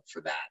pop up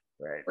for that.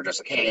 Right. Or just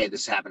like, hey,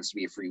 this happens to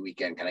be a free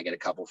weekend. Can I get a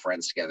couple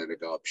friends together to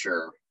go up?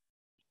 Sure.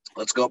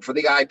 Let's go up for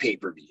the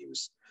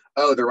pay-per-views.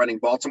 Oh, they're running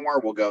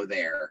Baltimore. We'll go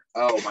there.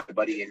 Oh, my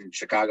buddy in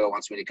Chicago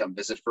wants me to come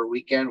visit for a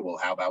weekend. Well,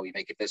 how about we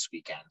make it this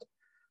weekend?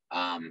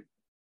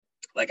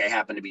 Like I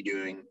happen to be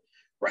doing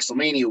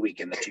WrestleMania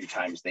weekend the 2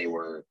 times they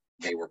were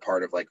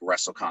part of like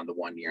WrestleCon the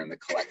 1 year and the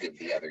Collective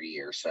the other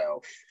year.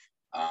 So,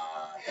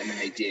 and then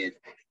they did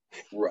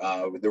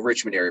the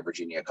Richmond area,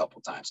 Virginia a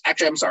couple times.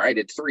 Actually, I'm sorry, I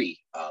did 3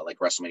 like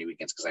WrestleMania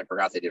weekends because I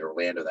forgot they did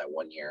Orlando that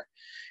 1 year.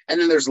 And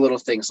then there's little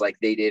things like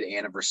they did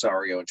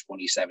Anniversario in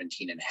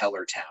 2017 in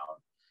Hellertown.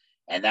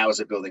 And that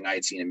was a building I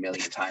had seen a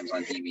million times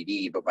on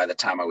DVD. But by the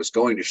time I was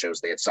going to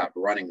shows, they had stopped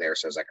running there.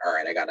 So I was like, all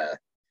right, I gotta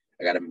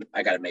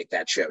make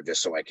that show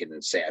just so I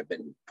can say I've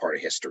been part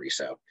of history.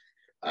 So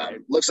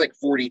looks like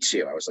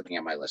 42. I was looking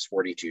at my list,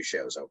 42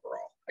 shows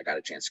overall. I got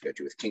a chance to go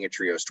to, with King of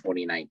Trios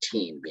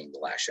 2019 being the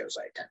last shows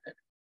I attended.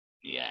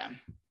 Yeah.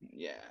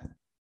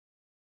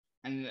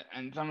 and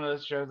some of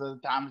those shows are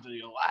the times of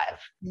your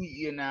life,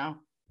 you know.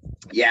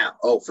 Yeah.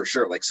 Oh, for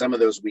sure. Like some of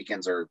those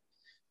weekends are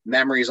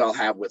memories I'll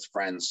have with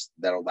friends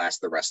that'll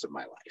last the rest of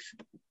my life.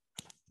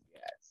 Yeah.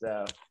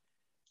 So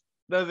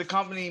though the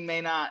company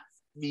may not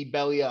be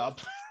belly up,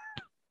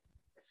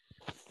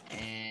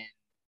 and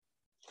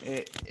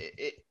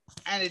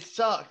it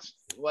sucks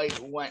like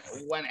when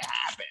it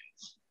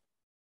happens.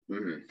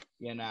 Mm-hmm.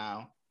 You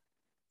know,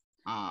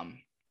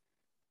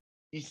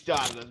 you still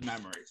have those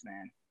memories,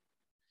 man.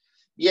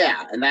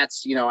 Yeah, and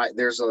that's, you know,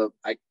 there's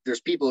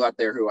people out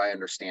there who I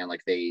understand,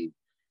 like they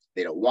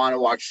don't want to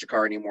watch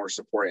Chikara anymore,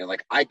 support it. And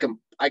like I can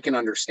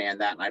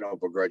understand that, and I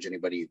don't begrudge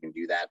anybody who can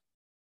do that.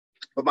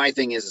 But my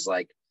thing is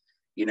like,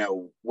 you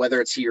know, whether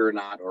it's here or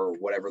not, or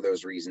whatever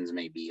those reasons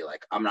may be,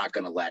 like I'm not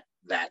going to let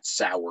that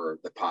sour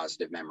the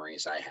positive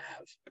memories I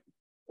have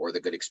or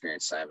the good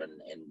experience I have, and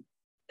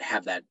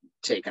have that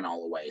taken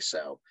all away.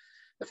 So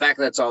the fact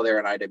that it's all there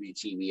on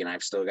IWTV, and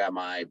I've still got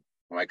my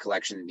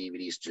collection of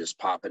DVDs just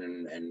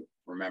popping and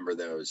remember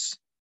those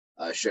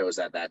shows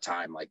at that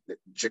time. Like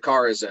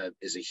Chikara is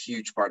a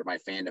huge part of my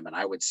fandom, and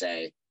I would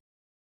say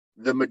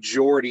the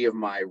majority of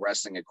my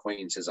wrestling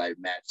acquaintances I've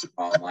met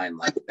online,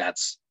 like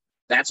that's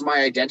my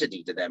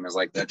identity to them, is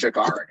like the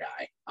Chikara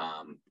guy.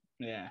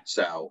 Yeah.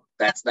 So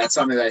that's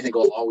something that I think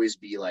will always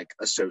be like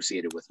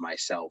associated with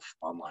myself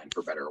online,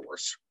 for better or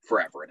worse,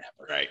 forever and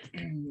ever. Right.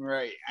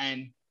 Right.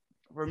 And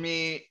for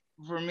me,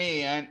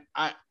 and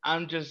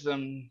I'm just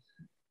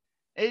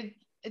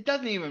it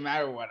doesn't even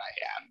matter what I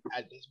am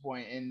at this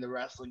point in the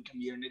wrestling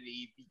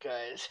community,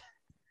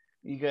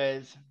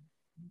 because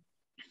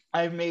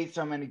I've made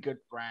so many good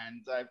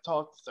friends. I've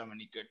talked to so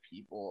many good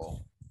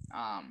people.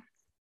 I've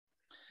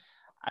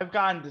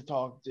gotten to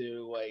talk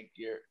to like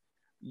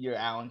your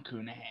Alan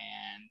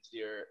Coonahans,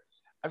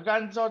 I've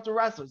gotten to talk to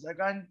wrestlers. I've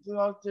gotten to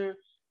talk to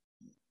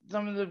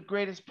some of the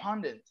greatest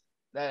pundits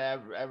that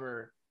have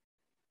ever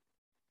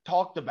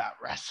talked about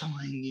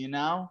wrestling, you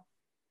know?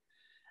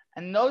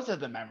 And those are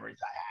the memories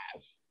I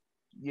have,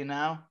 you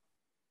know?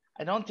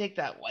 I don't take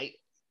that lightly.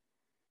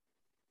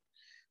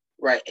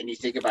 Right. And you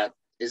think about,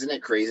 isn't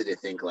it crazy to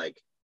think like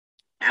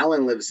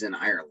Alan lives in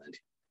Ireland?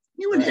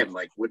 You and him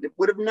like would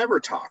have never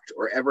talked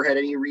or ever had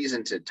any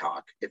reason to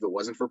talk if it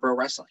wasn't for pro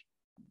wrestling.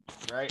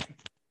 Right.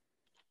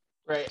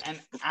 Right. And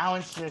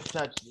Alan's just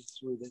such the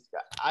sweetest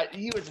guy.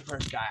 He was the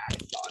first guy I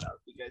thought of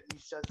because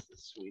he's such the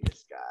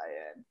sweetest guy.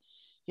 And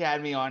he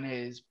had me on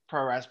his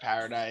Pro Wrestling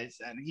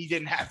Paradise, and he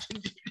didn't have to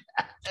do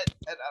that.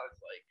 And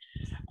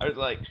I was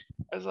like,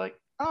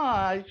 oh,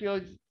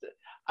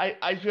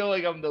 I feel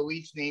like I'm the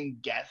least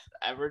named guest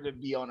ever to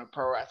be on a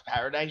Pro Wrestling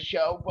Paradise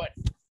show, but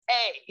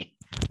hey,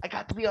 I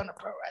got to be on a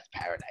Pro Wrestling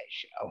Paradise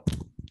show.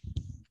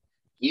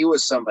 He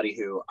was somebody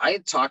who I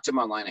had talked to him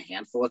online a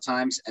handful of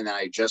times, and then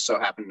I just so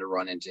happened to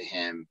run into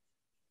him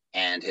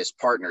and his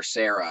partner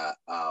Sarah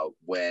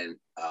when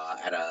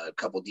at a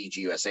couple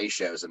DGUSA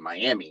shows in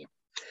Miami,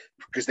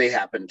 because they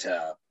happened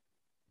to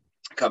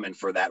come in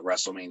for that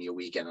WrestleMania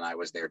weekend, and I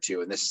was there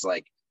too. And this is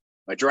like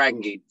my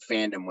Dragon Gate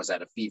fandom was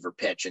at a fever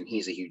pitch, and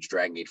he's a huge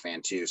Dragon Gate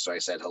fan too. So I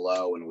said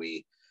hello, and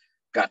we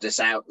got to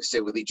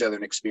sit with each other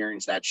and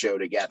experience that show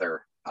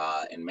together.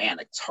 And man,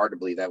 it's hard to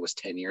believe that was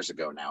 10 years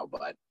ago now,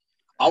 but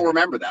I'll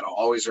remember that. I'll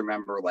always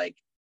remember like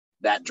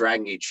that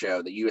Dragon Gate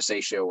show, the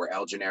USA show where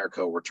El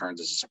Generico returns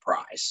as a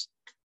surprise.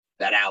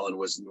 That Alan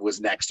was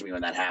next to me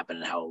when that happened,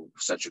 and how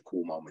such a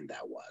cool moment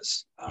that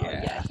was.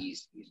 Yeah,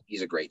 he's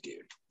a great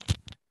dude.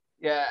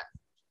 Yeah,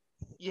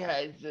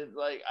 it's just,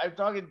 like I'm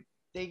talking.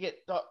 They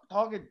get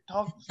talking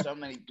to so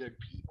many good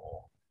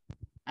people,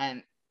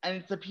 and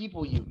it's the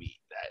people you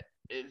meet that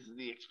is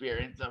the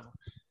experience of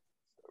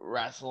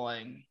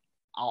wrestling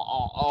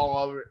all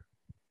over.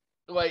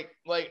 Like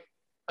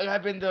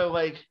I've been to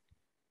like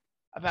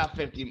about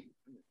 50,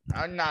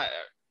 not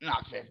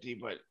 50,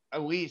 but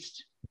at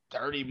least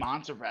 30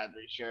 Monster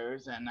Factory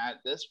shows, and at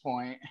this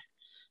point,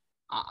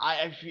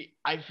 I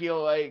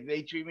feel like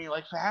they treat me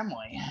like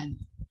family,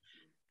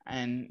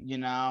 and you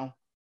know,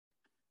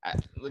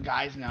 the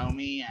guys know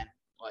me and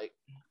like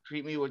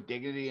treat me with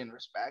dignity and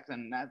respect,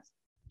 and that's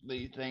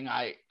the thing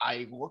I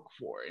look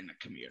for in a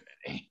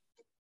community.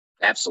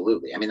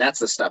 Absolutely. I mean, that's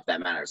the stuff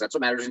that matters. That's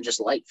what matters in just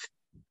life.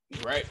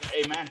 Right.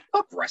 Amen.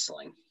 Fuck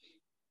wrestling.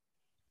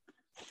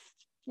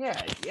 Yeah,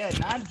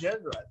 not just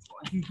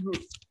wrestling,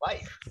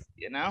 life,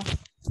 you know?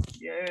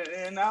 Yeah,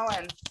 you know,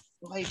 and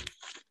like,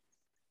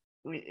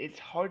 it's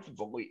hard to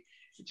believe.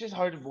 It's just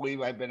hard to believe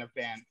I've been a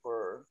fan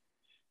for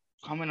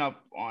coming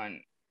up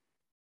on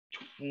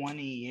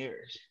 20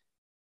 years.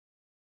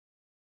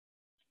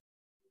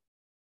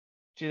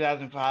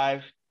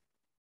 2005,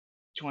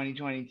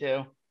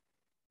 2022.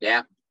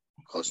 Yeah,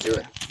 close to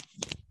it.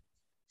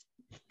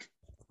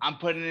 I'm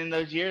putting in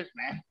those years,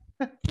 man.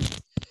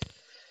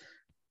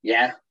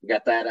 Yeah, we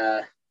got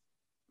that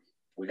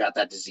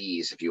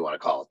disease, if you want to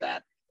call it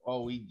that.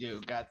 Oh, we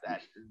do got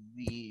that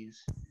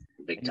disease.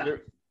 Big time.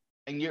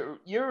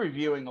 You're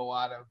reviewing a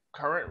lot of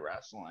current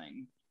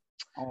wrestling.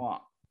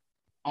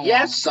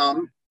 Yes,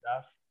 some.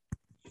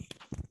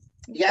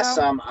 Yes,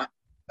 some.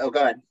 Oh,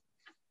 go ahead.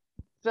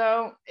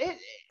 So it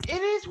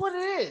is what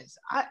it is.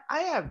 I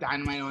have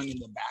Dynamite on in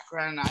the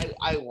background.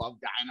 I love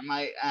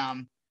Dynamite.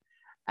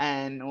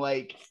 And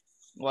like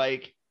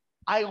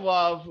I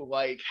love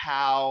like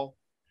how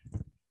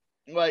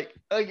I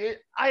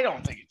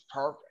don't think it's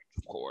perfect,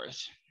 of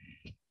course,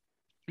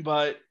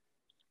 but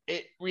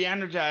it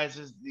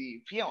re-energizes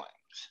the feelings.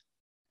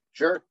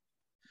 Sure.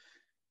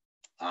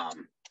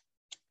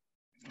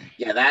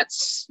 Yeah,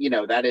 that's,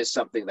 that is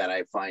something that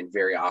I find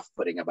very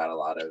off-putting about a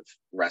lot of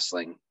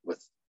wrestling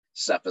with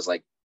stuff, is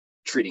like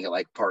treating it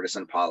like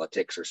partisan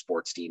politics or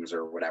sports teams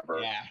or whatever.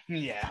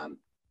 Yeah.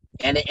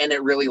 And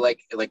it really to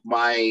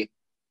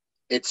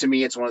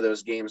me, it's one of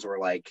those games where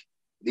like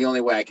the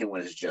only way I can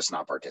win is just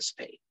not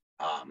participate.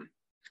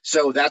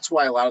 So that's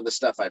why a lot of the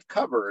stuff I've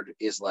covered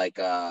is like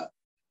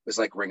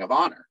Ring of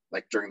Honor.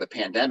 Like during the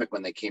pandemic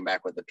when they came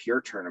back with the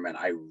Pure tournament,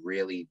 I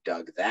really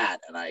dug that,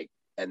 and I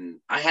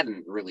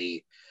hadn't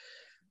really.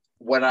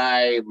 When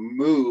I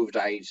moved,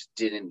 I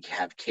didn't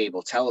have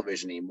cable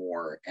television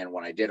anymore, and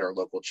when I did, our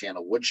local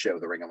channel would show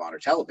the Ring of Honor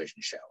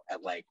television show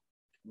at like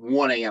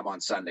 1 a.m. on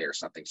Sunday or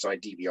something. So I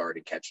DVR'd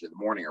to catch it in the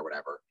morning or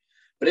whatever.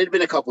 But it had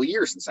been a couple of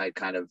years since I'd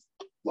kind of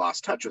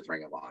lost touch with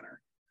Ring of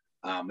Honor.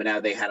 But now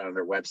they had it on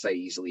their website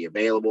easily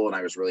available, and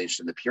I was really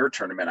interested in the Pure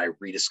tournament. I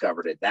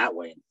rediscovered it that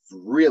way and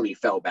really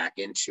fell back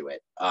into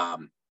it.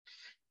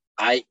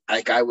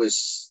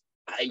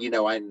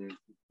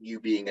 You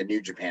being a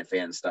New Japan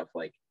fan and stuff,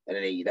 like, and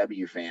an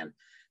AEW fan,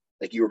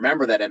 like, you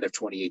remember that end of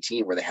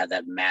 2018 where they had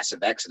that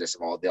massive exodus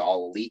of all the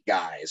all elite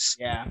guys.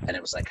 Yeah. And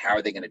it was like, how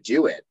are they going to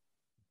do it?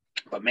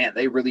 But man,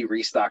 they really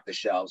restocked the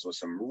shelves with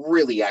some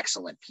really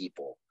excellent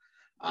people.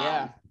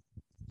 Yeah.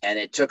 And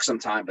it took some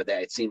time, but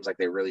it seems like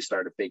they really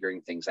started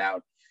figuring things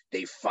out.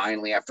 They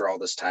finally, after all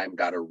this time,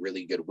 got a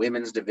really good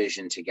women's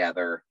division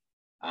together.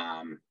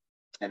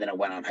 And then it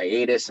went on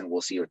hiatus, and we'll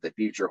see what the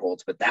future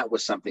holds. But that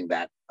was something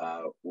that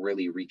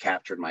really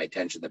recaptured my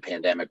attention. The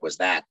pandemic was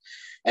that.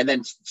 And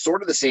then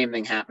sort of the same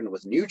thing happened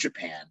with New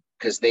Japan,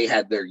 because they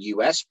had their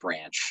US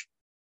branch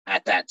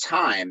at that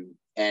time.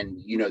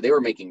 And, they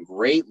were making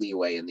great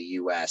leeway in the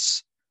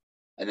US.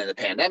 And then the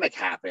pandemic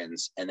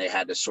happens, and they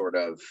had to sort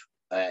of,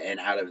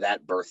 and out of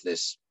that birth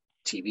this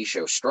TV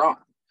show Strong,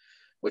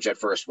 which at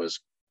first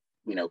was,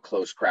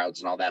 close crowds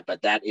and all that,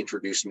 but that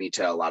introduced me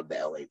to a lot of the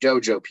LA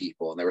Dojo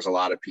people. And there was a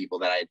lot of people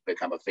that I'd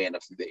become a fan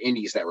of through the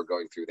indies that were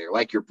going through there,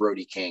 like your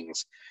Brody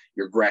Kings,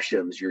 your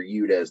Greshams, your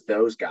Yutas,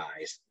 those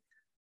guys.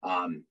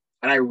 And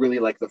I really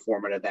like the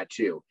format of that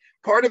too.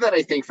 Part of that,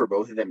 I think, for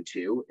both of them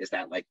too, is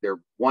that like they're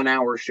 1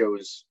 hour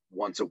shows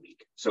once a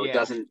week. So It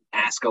doesn't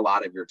ask a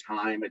lot of your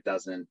time. It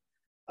doesn't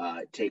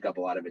take up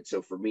a lot of it.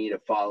 So for me to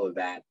follow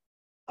that,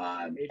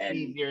 it's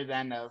easier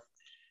than a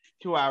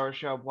 2 hour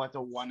show plus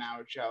a 1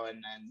 hour show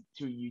and then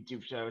 2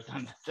 YouTube shows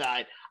on the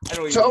side. I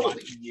don't even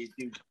watch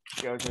YouTube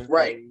shows or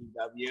right.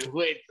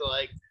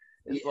 AEW.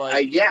 It's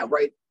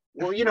right.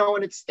 Well,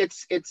 and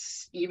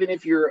it's even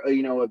if you're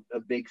a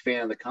big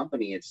fan of the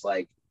company, it's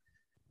like,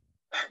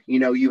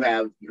 you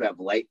have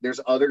like,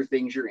 there's other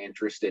things you're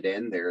interested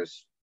in.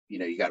 There's,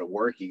 you got to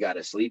work, you got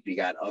to sleep, you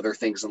got other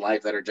things in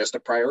life that are just a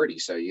priority.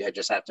 So you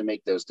just have to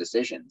make those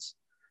decisions.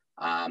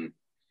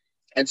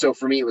 And so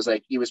for me, it was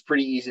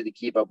pretty easy to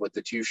keep up with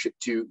the 2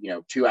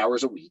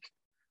 hours a week,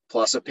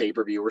 plus a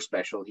pay-per-view or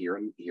special here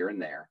and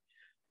there.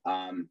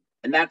 And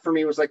that for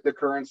me was like the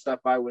current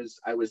stuff I was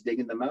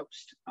digging the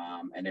most.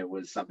 And it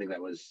was something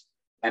that was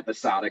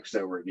episodic,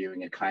 so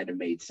reviewing it kind of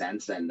made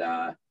sense. And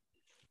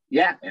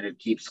and it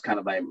keeps kind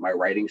of my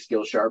writing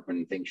skills sharp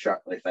and things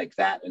sharp like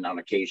that. And on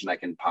occasion, I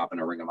can pop in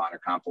a Ring of Honor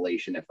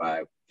compilation if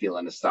I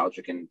feel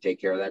nostalgic and take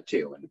care of that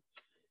too, and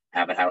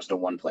have it housed in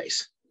one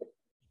place.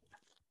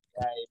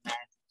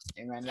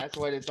 Amen. That's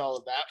what it's all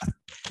about.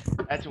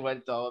 That's what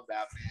it's all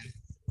about,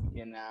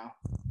 man.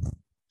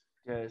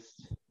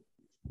 Just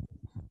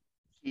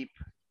keep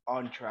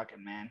on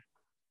trucking, man.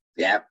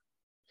 Yeah.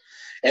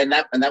 And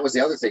that was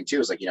the other thing too,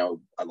 is like, I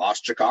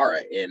lost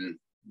Chikara in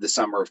the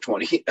summer of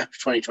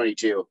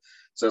 2022.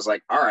 So it's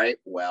like, all right,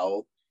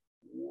 well,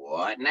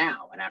 what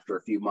now? And after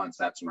a few months,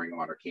 that's when Ring of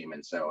Honor came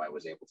in. So I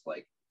was able to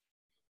like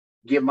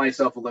give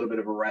myself a little bit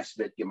of a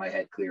respite, get my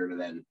head cleared,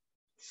 and then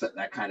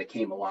that kind of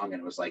came along,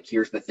 and it was like,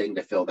 here's the thing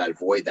to fill that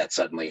void that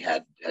suddenly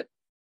had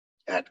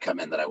come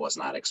in that I was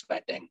not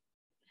expecting.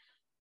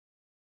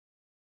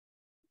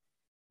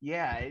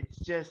 Yeah, it's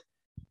just,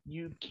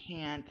 you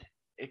can't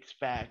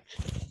expect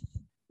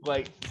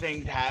like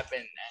things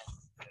happen,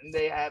 and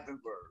they happen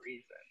for a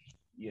reason,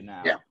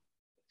 Yeah.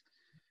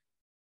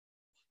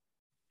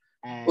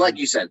 And like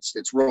you said,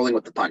 it's rolling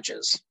with the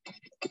punches.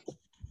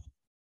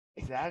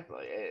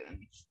 Exactly.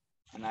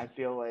 And I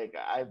feel like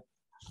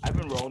I've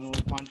been rolling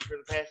with punch for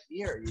the past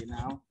year,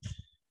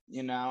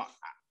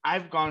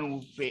 I've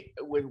gone with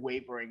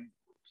wavering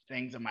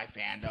things in my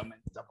fandom and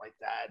stuff like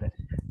that.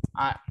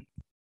 I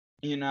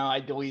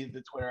deleted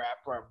the Twitter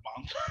app for a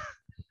month.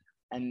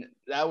 And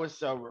that was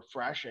so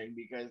refreshing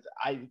because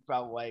I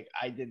felt like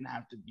I didn't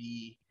have to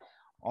be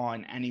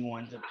on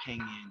anyone's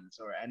opinions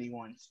or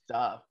anyone's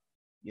stuff,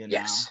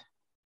 Yes.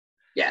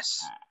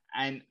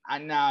 And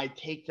now I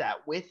take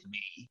that with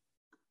me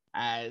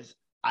as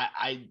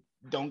I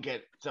don't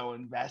get so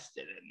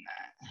invested in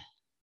that.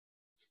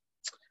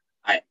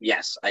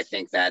 I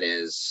think that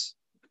is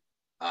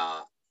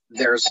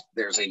there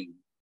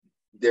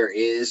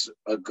is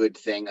a good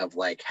thing of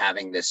like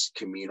having this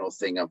communal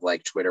thing of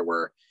like Twitter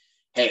where,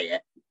 hey,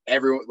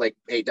 everyone, like,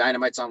 hey,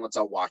 Dynamite's on, let's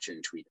all watch it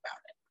and tweet about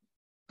it.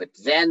 But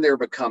then there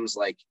becomes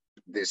like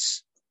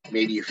this,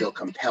 maybe you feel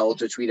compelled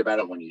to tweet about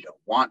it when you don't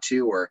want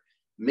to, or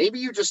maybe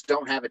you just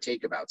don't have a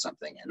take about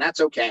something, and that's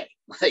okay.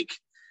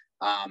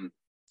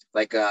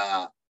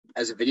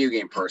 As a video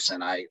game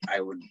person, I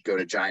would go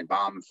to Giant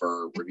Bomb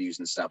for reviews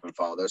and stuff and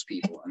follow those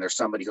people. And there's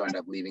somebody who ended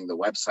up leaving the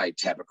website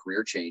to have a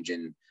career change.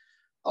 And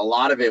a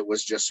lot of it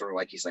was just sort of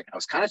like, he's like, I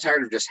was kind of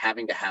tired of just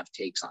having to have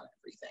takes on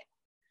everything.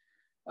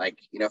 Like,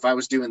 if I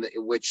was doing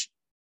which,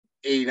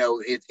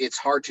 it's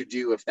hard to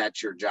do if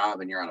that's your job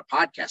and you're on a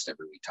podcast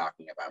every week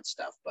talking about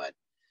stuff. But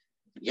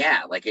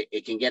yeah, like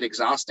it can get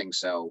exhausting.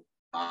 So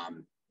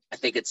I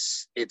think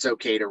it's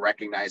okay to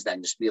recognize that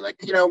and just be like,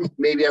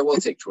 maybe I will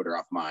take Twitter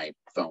off my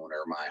phone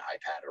or my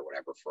iPad or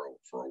whatever for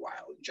a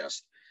while and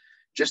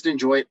just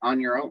enjoy it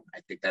on your own. I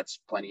think that's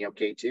plenty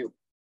okay too.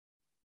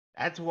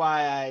 That's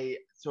why I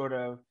sort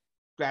of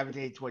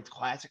gravitate towards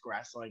classic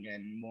wrestling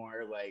and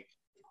more like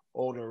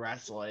older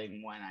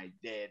wrestling when I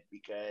did,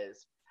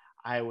 because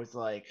I was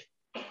like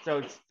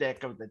so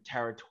sick of the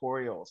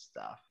territorial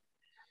stuff.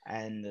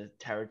 And the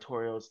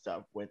territorial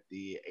stuff with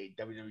the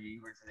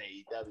WWE versus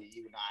AEW,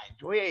 even though I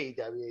enjoy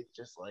AEW, it's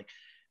just like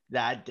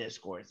that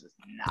discourse is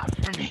not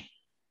for me.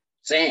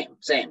 Same.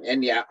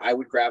 And yeah, I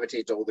would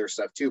gravitate to older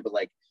stuff too. But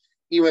like,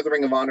 even with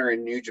Ring of Honor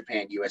and New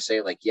Japan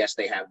USA, like, yes,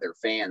 they have their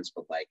fans,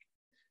 but like,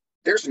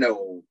 there's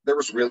no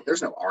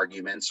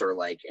arguments or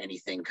like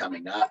anything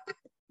coming up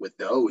with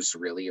those.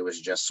 Really, it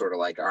was just sort of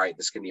like, all right,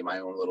 this can be my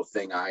own little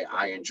thing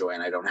I enjoy,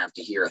 and I don't have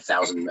to hear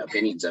 1,000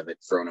 opinions of it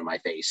thrown in my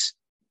face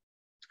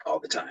all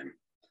the time.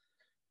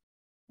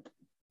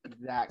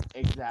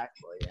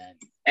 Exactly.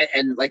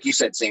 And like you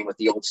said, same with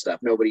the old stuff.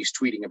 Nobody's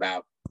tweeting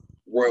about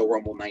Royal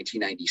Rumble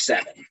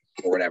 1997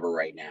 or whatever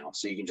right now,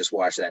 so you can just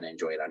watch that and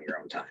enjoy it on your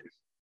own time.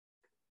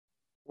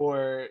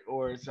 Or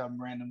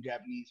some random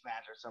Japanese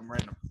match or some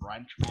random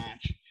French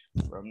match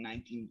from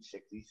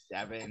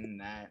 1967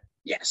 that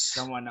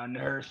someone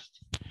unearthed.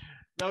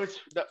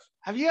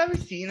 Have you ever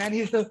seen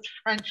any of those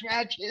French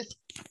matches?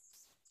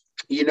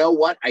 You know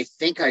what? I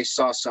think I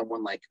saw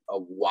someone like a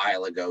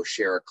while ago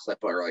share a clip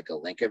or like a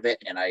link of it,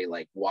 and I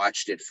like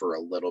watched it for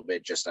a little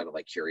bit just out of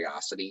like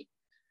curiosity.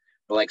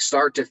 But like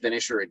start to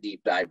finish or a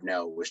deep dive,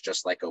 no, it was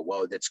just like a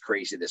whoa, that's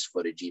crazy. This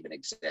footage even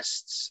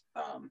exists.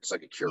 It's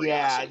like a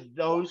curiosity. Yeah,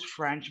 those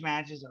French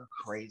matches are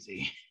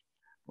crazy,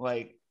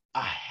 like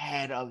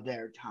ahead of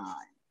their time.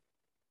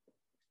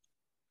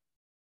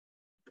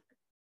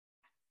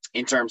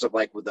 In terms of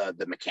like with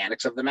the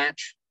mechanics of the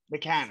match.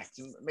 Mechanics,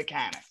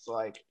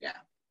 like yeah.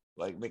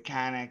 Like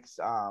mechanics,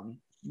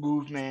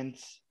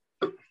 movements.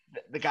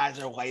 The guys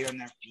are light on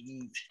their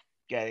feet,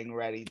 getting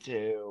ready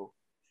to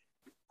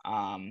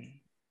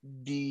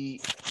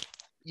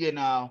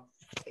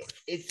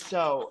it's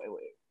so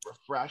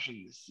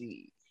refreshing to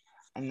see.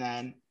 And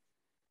then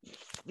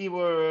people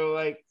were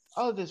like,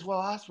 oh, this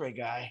Will Ospreay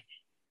guy,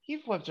 he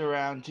flipped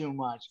around too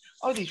much.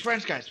 Oh, these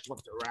French guys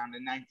flipped around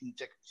in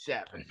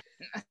 1967.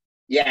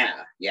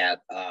 Yeah.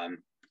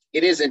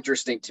 It is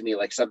interesting to me,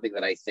 like something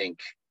that I think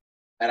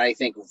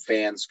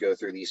fans go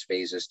through these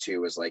phases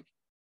too, is like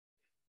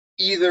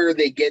either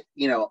they get,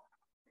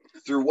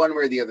 through one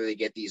way or the other, they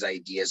get these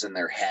ideas in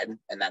their head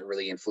and that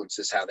really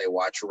influences how they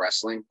watch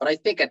wrestling. But I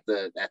think at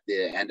the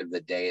end of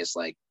the day is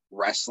like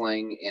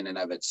wrestling in and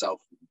of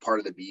itself, part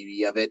of the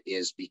beauty of it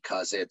is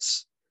because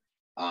it's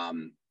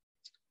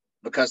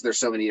because there's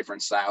so many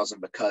different styles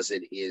and because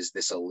it is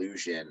this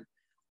illusion.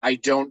 I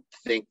don't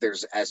think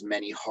there's as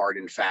many hard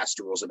and fast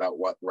rules about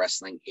what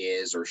wrestling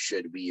is or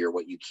should be or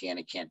what you can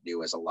and can't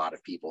do as a lot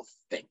of people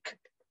think,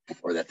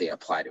 or that they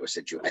apply to a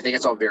situation. I think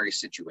it's all very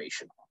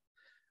situational.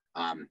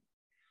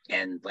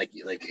 And like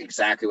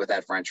exactly what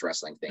that French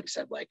wrestling thing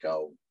said, like,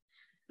 oh,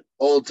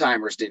 old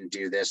timers didn't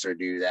do this or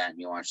do that. And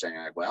you watch that and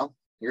you're like, well,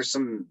 here's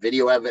some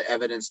video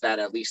evidence that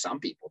at least some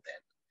people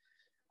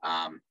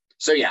did.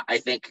 So yeah, I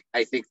think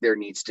there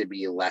needs to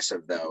be less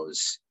of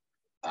those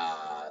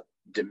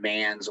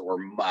demands or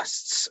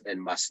musts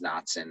and must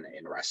nots in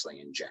wrestling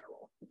in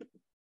general.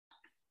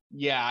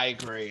 Yeah, I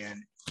agree.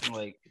 And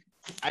like,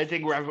 I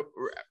think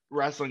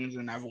wrestling is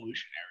an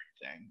evolutionary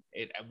thing.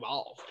 It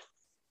evolved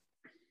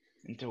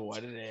into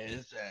what it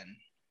is, and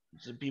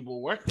so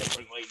people work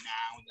differently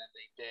now than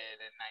they did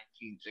in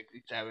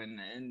 1967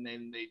 and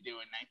then they do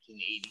in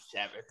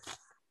 1987.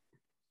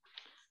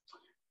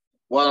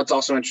 Well, it's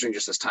also interesting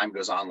just as time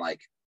goes on, like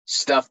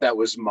stuff that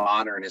was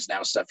modern is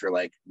now stuff you're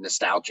like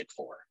nostalgic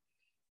for.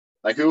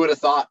 Like who would have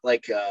thought,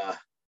 like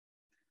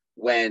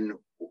when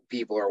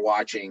people are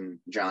watching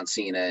John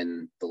Cena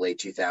in the late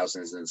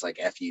 2000s and it's like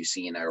FU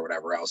Cena or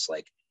whatever else,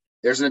 like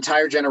there's an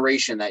entire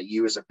generation that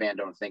you as a fan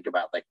don't think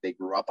about. Like they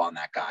grew up on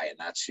that guy and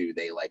that's who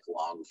they like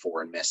long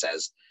for and miss,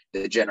 as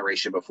the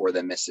generation before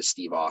them misses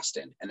Steve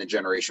Austin, and the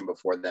generation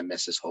before them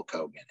misses Hulk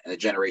Hogan, and the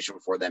generation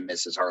before them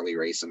misses Harley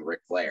Race and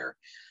Ric Flair.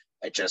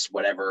 It just,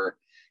 whatever,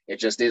 it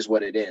just is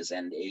what it is.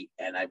 And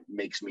it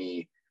makes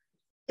me,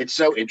 it's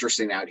so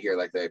interesting out here,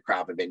 like the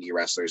crowd of indie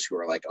wrestlers who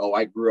are like, oh,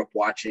 I grew up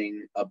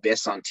watching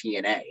Abyss on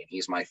TNA and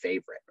he's my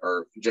favorite,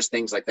 or just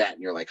things like that.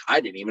 And you're like,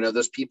 I didn't even know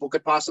those people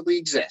could possibly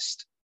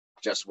exist,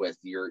 just with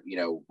your, you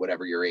know,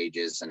 whatever your age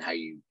is and how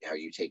you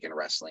take in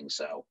wrestling.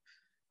 So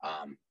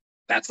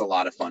that's a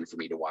lot of fun for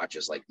me to watch,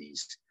 is like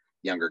these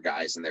younger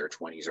guys in their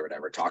 20s or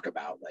whatever talk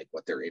about like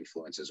what their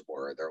influences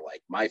were. They're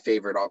like, my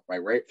favorite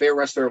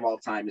wrestler of all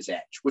time is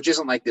Edge, which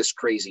isn't like this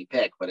crazy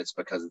pick, but it's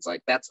because it's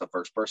like, that's the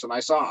first person I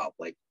saw.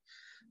 Like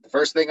the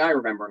first thing I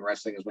remember in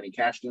wrestling is when he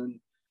cashed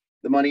in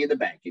the Money in the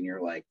Bank, and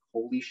you're like,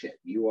 holy shit,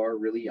 you are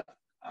really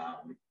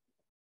young.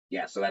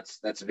 Yeah, so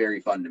that's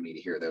very fun to me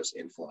to hear those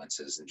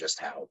influences, and just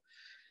how,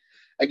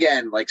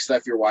 again, like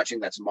stuff you're watching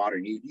that's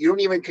modern, you don't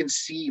even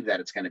conceive that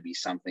it's going to be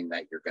something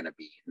that you're going to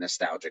be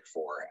nostalgic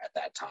for at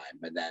that time.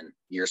 And then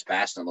years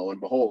pass, and lo and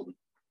behold,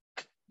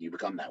 you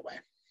become that way.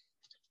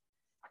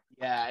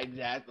 Yeah,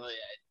 exactly.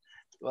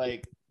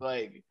 Like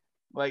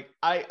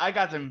I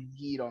got some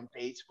heat on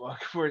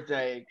Facebook for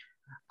saying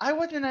I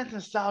wasn't as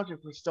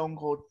nostalgic for Stone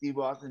Cold Steve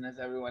Austin as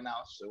everyone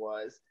else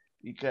was,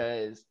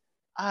 because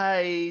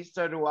I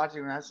started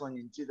watching wrestling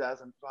in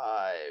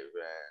 2005.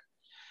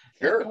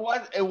 Sure. It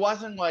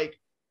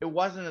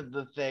wasn't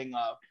the thing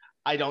of,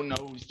 I don't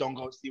know who Stone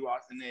Cold Steve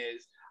Austin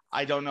is,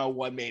 I don't know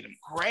what made him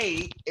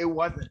great. It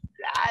wasn't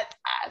that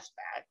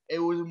aspect. It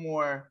was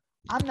more,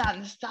 I'm not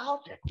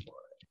nostalgic for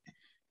it.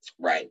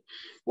 Right.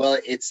 Well,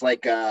 it's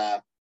like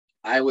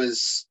I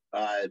was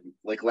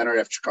like Leonard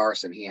F.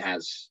 Carson. He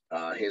has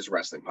his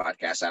wrestling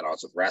podcast, At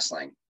Odds with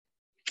Wrestling,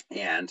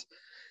 and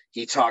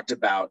he talked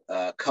about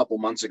a couple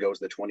months ago was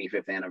the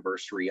 25th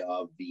anniversary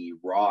of the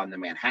Raw in the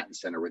Manhattan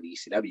Center where the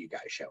ECW guys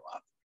show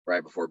up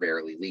right before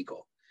Barely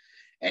Legal.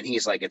 And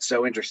he's like, it's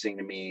so interesting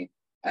to me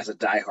as a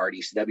diehard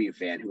ECW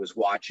fan who was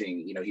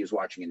watching, you know, he was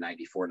watching in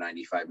 94,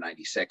 95,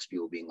 96,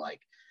 people being like,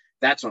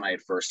 that's when I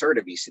had first heard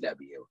of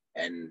ECW.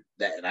 And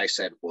I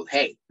said, well,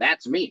 hey,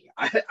 that's me.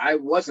 I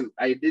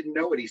didn't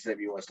know what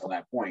ECW was till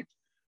that point.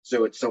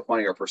 So it's so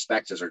funny. Our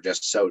perspectives are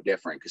just so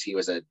different, because he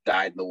was a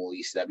dyed-in-the-wool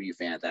ECW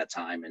fan at that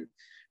time. And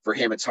for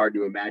him, it's hard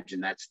to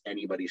imagine that's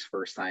anybody's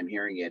first time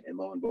hearing it. And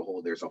lo and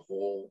behold, there's a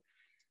whole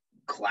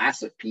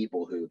class of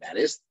people who that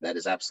is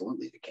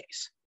absolutely the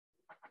case.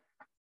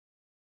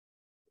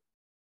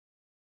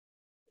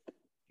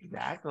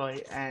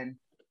 Exactly. And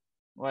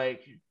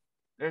like,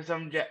 there's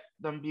some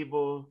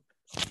people,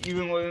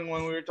 even when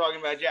we were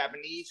talking about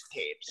Japanese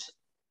tapes,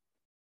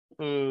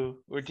 who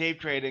were tape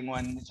trading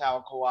when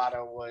Misawa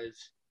Kawada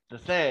was the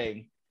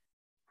thing.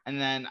 And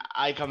then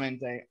I come in and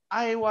say,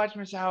 I watched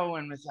Misawa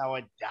when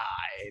Misawa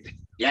died.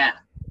 Yeah,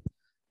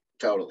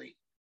 totally.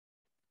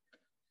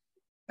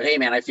 But hey,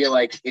 man, I feel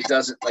like it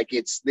doesn't, like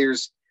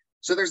there's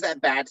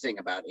that bad thing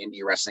about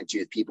indie wrestling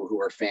too, people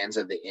who are fans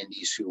of the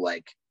indies who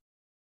like,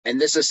 and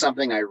this is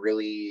something I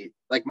really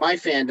like, my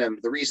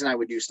fandom, the reason I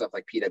would do stuff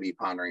like PW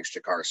Ponderings,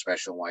 Jakar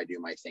Special, why I do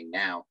my thing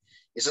now,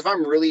 is if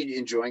I'm really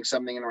enjoying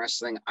something in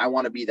wrestling, I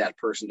want to be that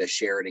person to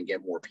share it and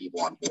get more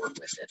people on board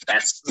with it.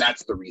 That's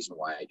the reason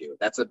why I do it.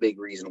 That's a big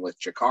reason with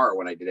Jakar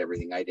when I did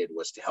everything I did,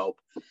 was to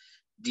help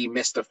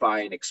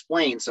demystify and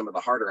explain some of the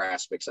harder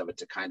aspects of it,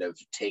 to kind of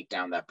take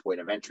down that point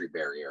of entry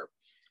barrier.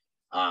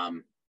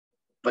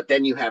 But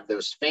then you have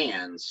those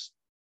fans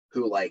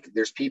who, like,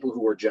 there's people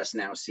who are just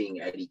now seeing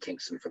Eddie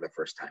Kingston for the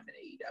first time in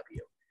AEW.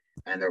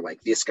 And they're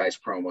like, this guy's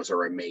promos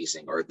are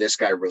amazing, or this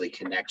guy really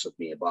connects with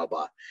me, blah,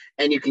 blah.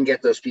 And you can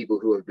get those people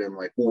who have been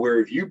like, well, where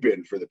have you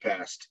been for the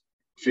past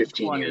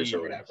 15 years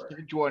or whatever?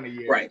 20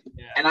 years. Right.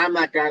 Yeah. And I'm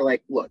that guy,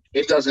 like, look,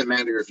 it doesn't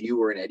matter if you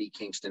were an Eddie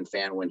Kingston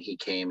fan when he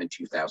came in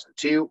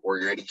 2002, or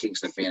you're an Eddie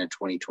Kingston fan in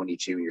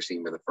 2022 and you're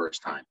seeing him for the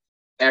first time.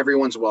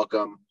 Everyone's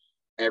welcome.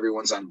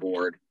 Everyone's on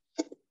board.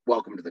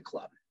 Welcome to the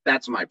club.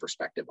 That's my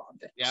perspective on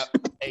things. Yep,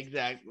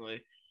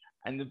 exactly.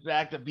 And the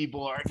fact that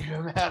people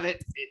argue about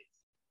it,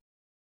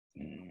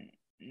 and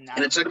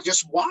it's like,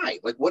 just why?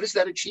 Like, what does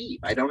that achieve?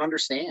 I don't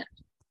understand.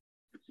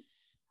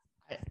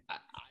 I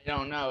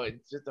don't know.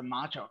 It's just a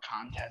macho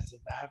contest at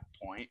that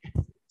point.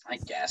 I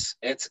guess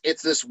it's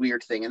this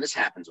weird thing, and this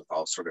happens with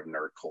all sort of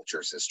nerd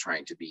cultures, is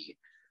trying to be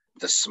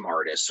the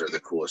smartest or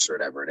the coolest or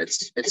whatever, and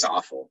it's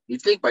awful.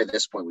 You'd think by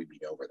this point we'd be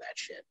over that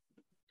shit.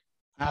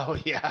 Oh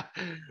yeah,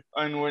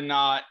 and we're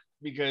not,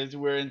 because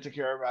we're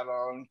insecure about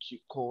our own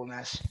cute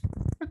coolness.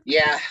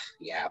 yeah,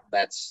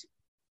 that's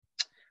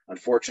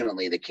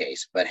unfortunately the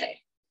case. But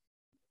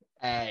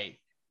hey,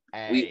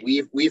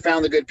 we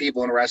found the good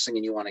people in wrestling,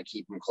 and you want to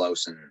keep them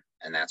close,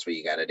 and that's what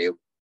you got to do.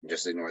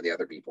 Just ignore the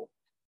other people.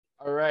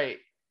 All right.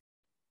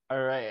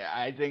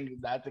 I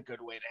think that's a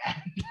good way to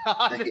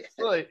end.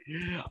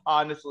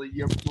 Honestly,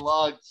 your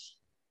plugs.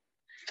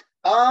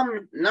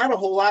 Not a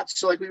whole lot.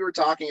 So like we were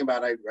talking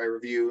about, I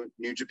review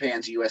New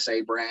Japan's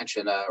USA branch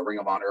and Ring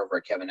of Honor over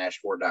at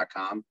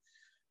kevinashford.com.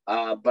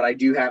 But I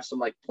do have some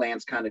like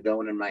plans kind of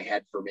going in my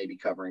head for maybe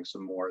covering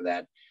some more of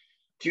that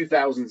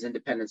 2000s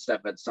independent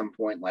stuff at some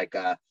point. Like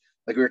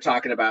we were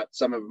talking about,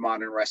 some of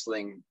modern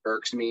wrestling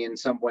irks me in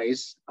some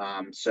ways.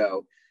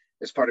 So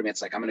as part of me,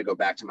 it's like, I'm going to go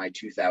back to my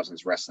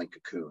 2000s wrestling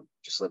cocoon,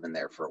 just living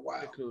there for a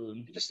while,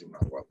 just in my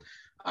world.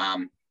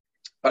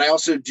 But I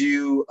also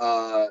do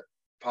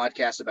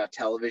podcasts about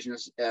television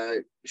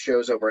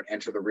shows over at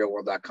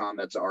entertherealworld.com.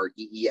 That's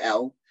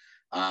REEL.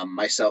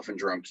 Myself and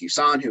Jerome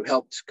Cusan, who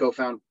helped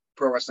co-found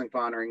Pro Wrestling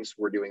Ponderings,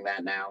 we're doing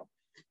that now.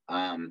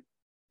 And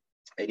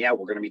yeah,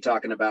 we're going to be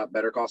talking about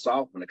Better Call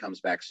Saul when it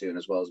comes back soon,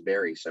 as well as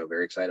Barry. So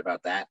very excited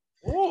about that.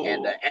 Ooh.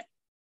 And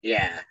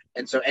yeah.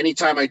 And so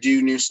anytime I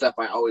do new stuff,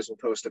 I always will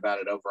post about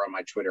it over on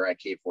my Twitter at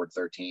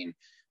KFord13.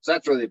 So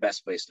that's really the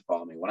best place to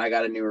follow me. When I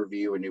got a new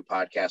review, a new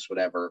podcast,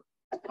 whatever,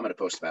 I'm going to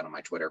post about it on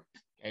my Twitter.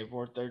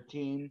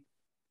 KFord13.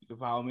 You can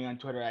follow me on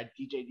Twitter at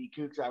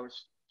DJDCooks. I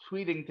was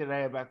tweeting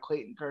today about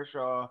Clayton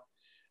Kershaw.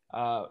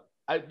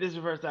 This is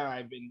the first time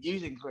I've been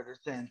using Twitter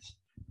since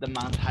the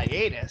month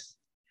hiatus.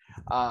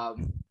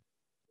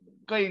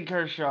 Clayton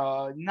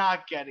Kershaw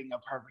not getting a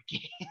perfect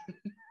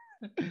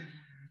game.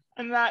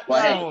 And that,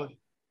 well, hey,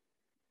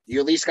 you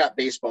at least got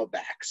baseball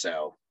back,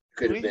 so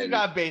could have been. You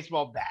got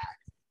baseball back.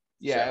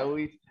 Yeah,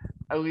 so.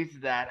 At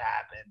least that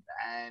happened.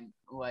 And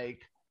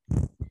like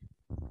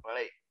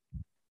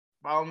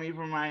follow me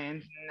for my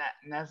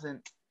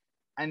internet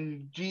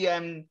and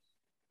GM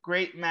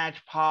Great Match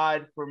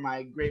Pod for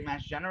my Great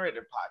Match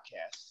Generator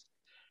podcast.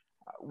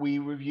 We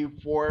review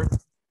 4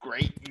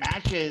 great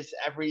matches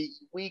every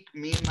week.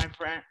 Me and my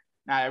friend,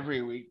 not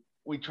every week.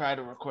 We try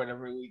to record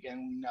every week,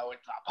 and we know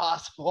it's not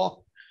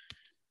possible.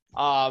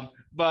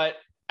 But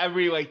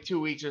every 2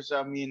 weeks or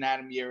so, me and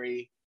Adam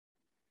Yuri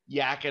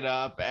yak it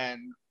up and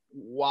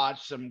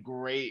watch some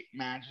great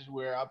matches.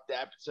 We're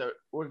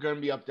going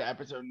to be up to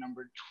episode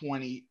number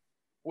 20.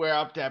 We're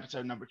up to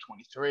episode number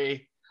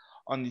 23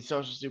 on the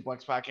Social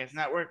Suplex Podcast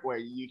Network, where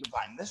you can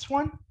find this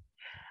one,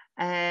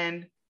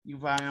 and you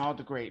can find all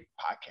the great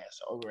podcasts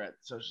over at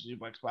the Social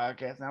Suplex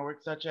Podcast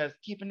Network, such as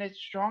Keeping It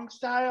Strong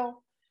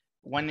Style,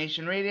 One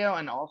Nation Radio,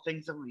 and All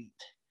Things Elite,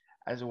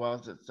 as well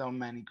as so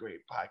many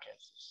great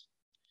podcasts.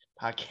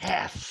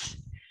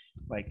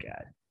 My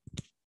God.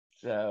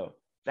 So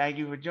thank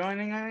you for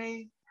joining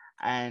me,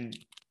 and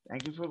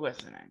thank you for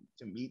listening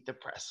to Meet the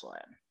Press Slam.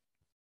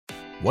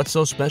 What's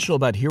so special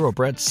about Hero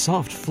Bread's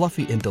soft,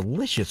 fluffy, and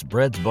delicious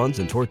breads, buns,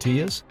 and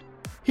tortillas?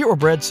 Hero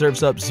Bread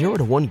serves up 0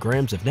 to 1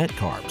 grams of net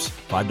carbs,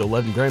 5 to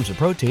 11 grams of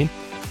protein,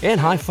 and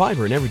high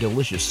fiber in every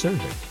delicious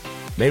serving.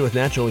 Made with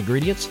natural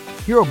ingredients,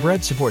 Hero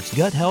Bread supports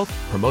gut health,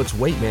 promotes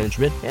weight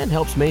management, and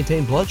helps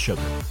maintain blood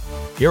sugar.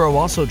 Hero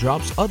also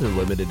drops other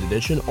limited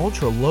edition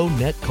ultra-low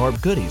net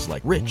carb goodies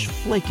like rich,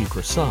 flaky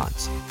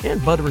croissants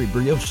and buttery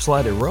brioche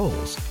slider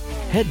rolls.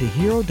 Head to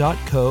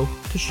hero.co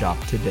to shop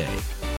today.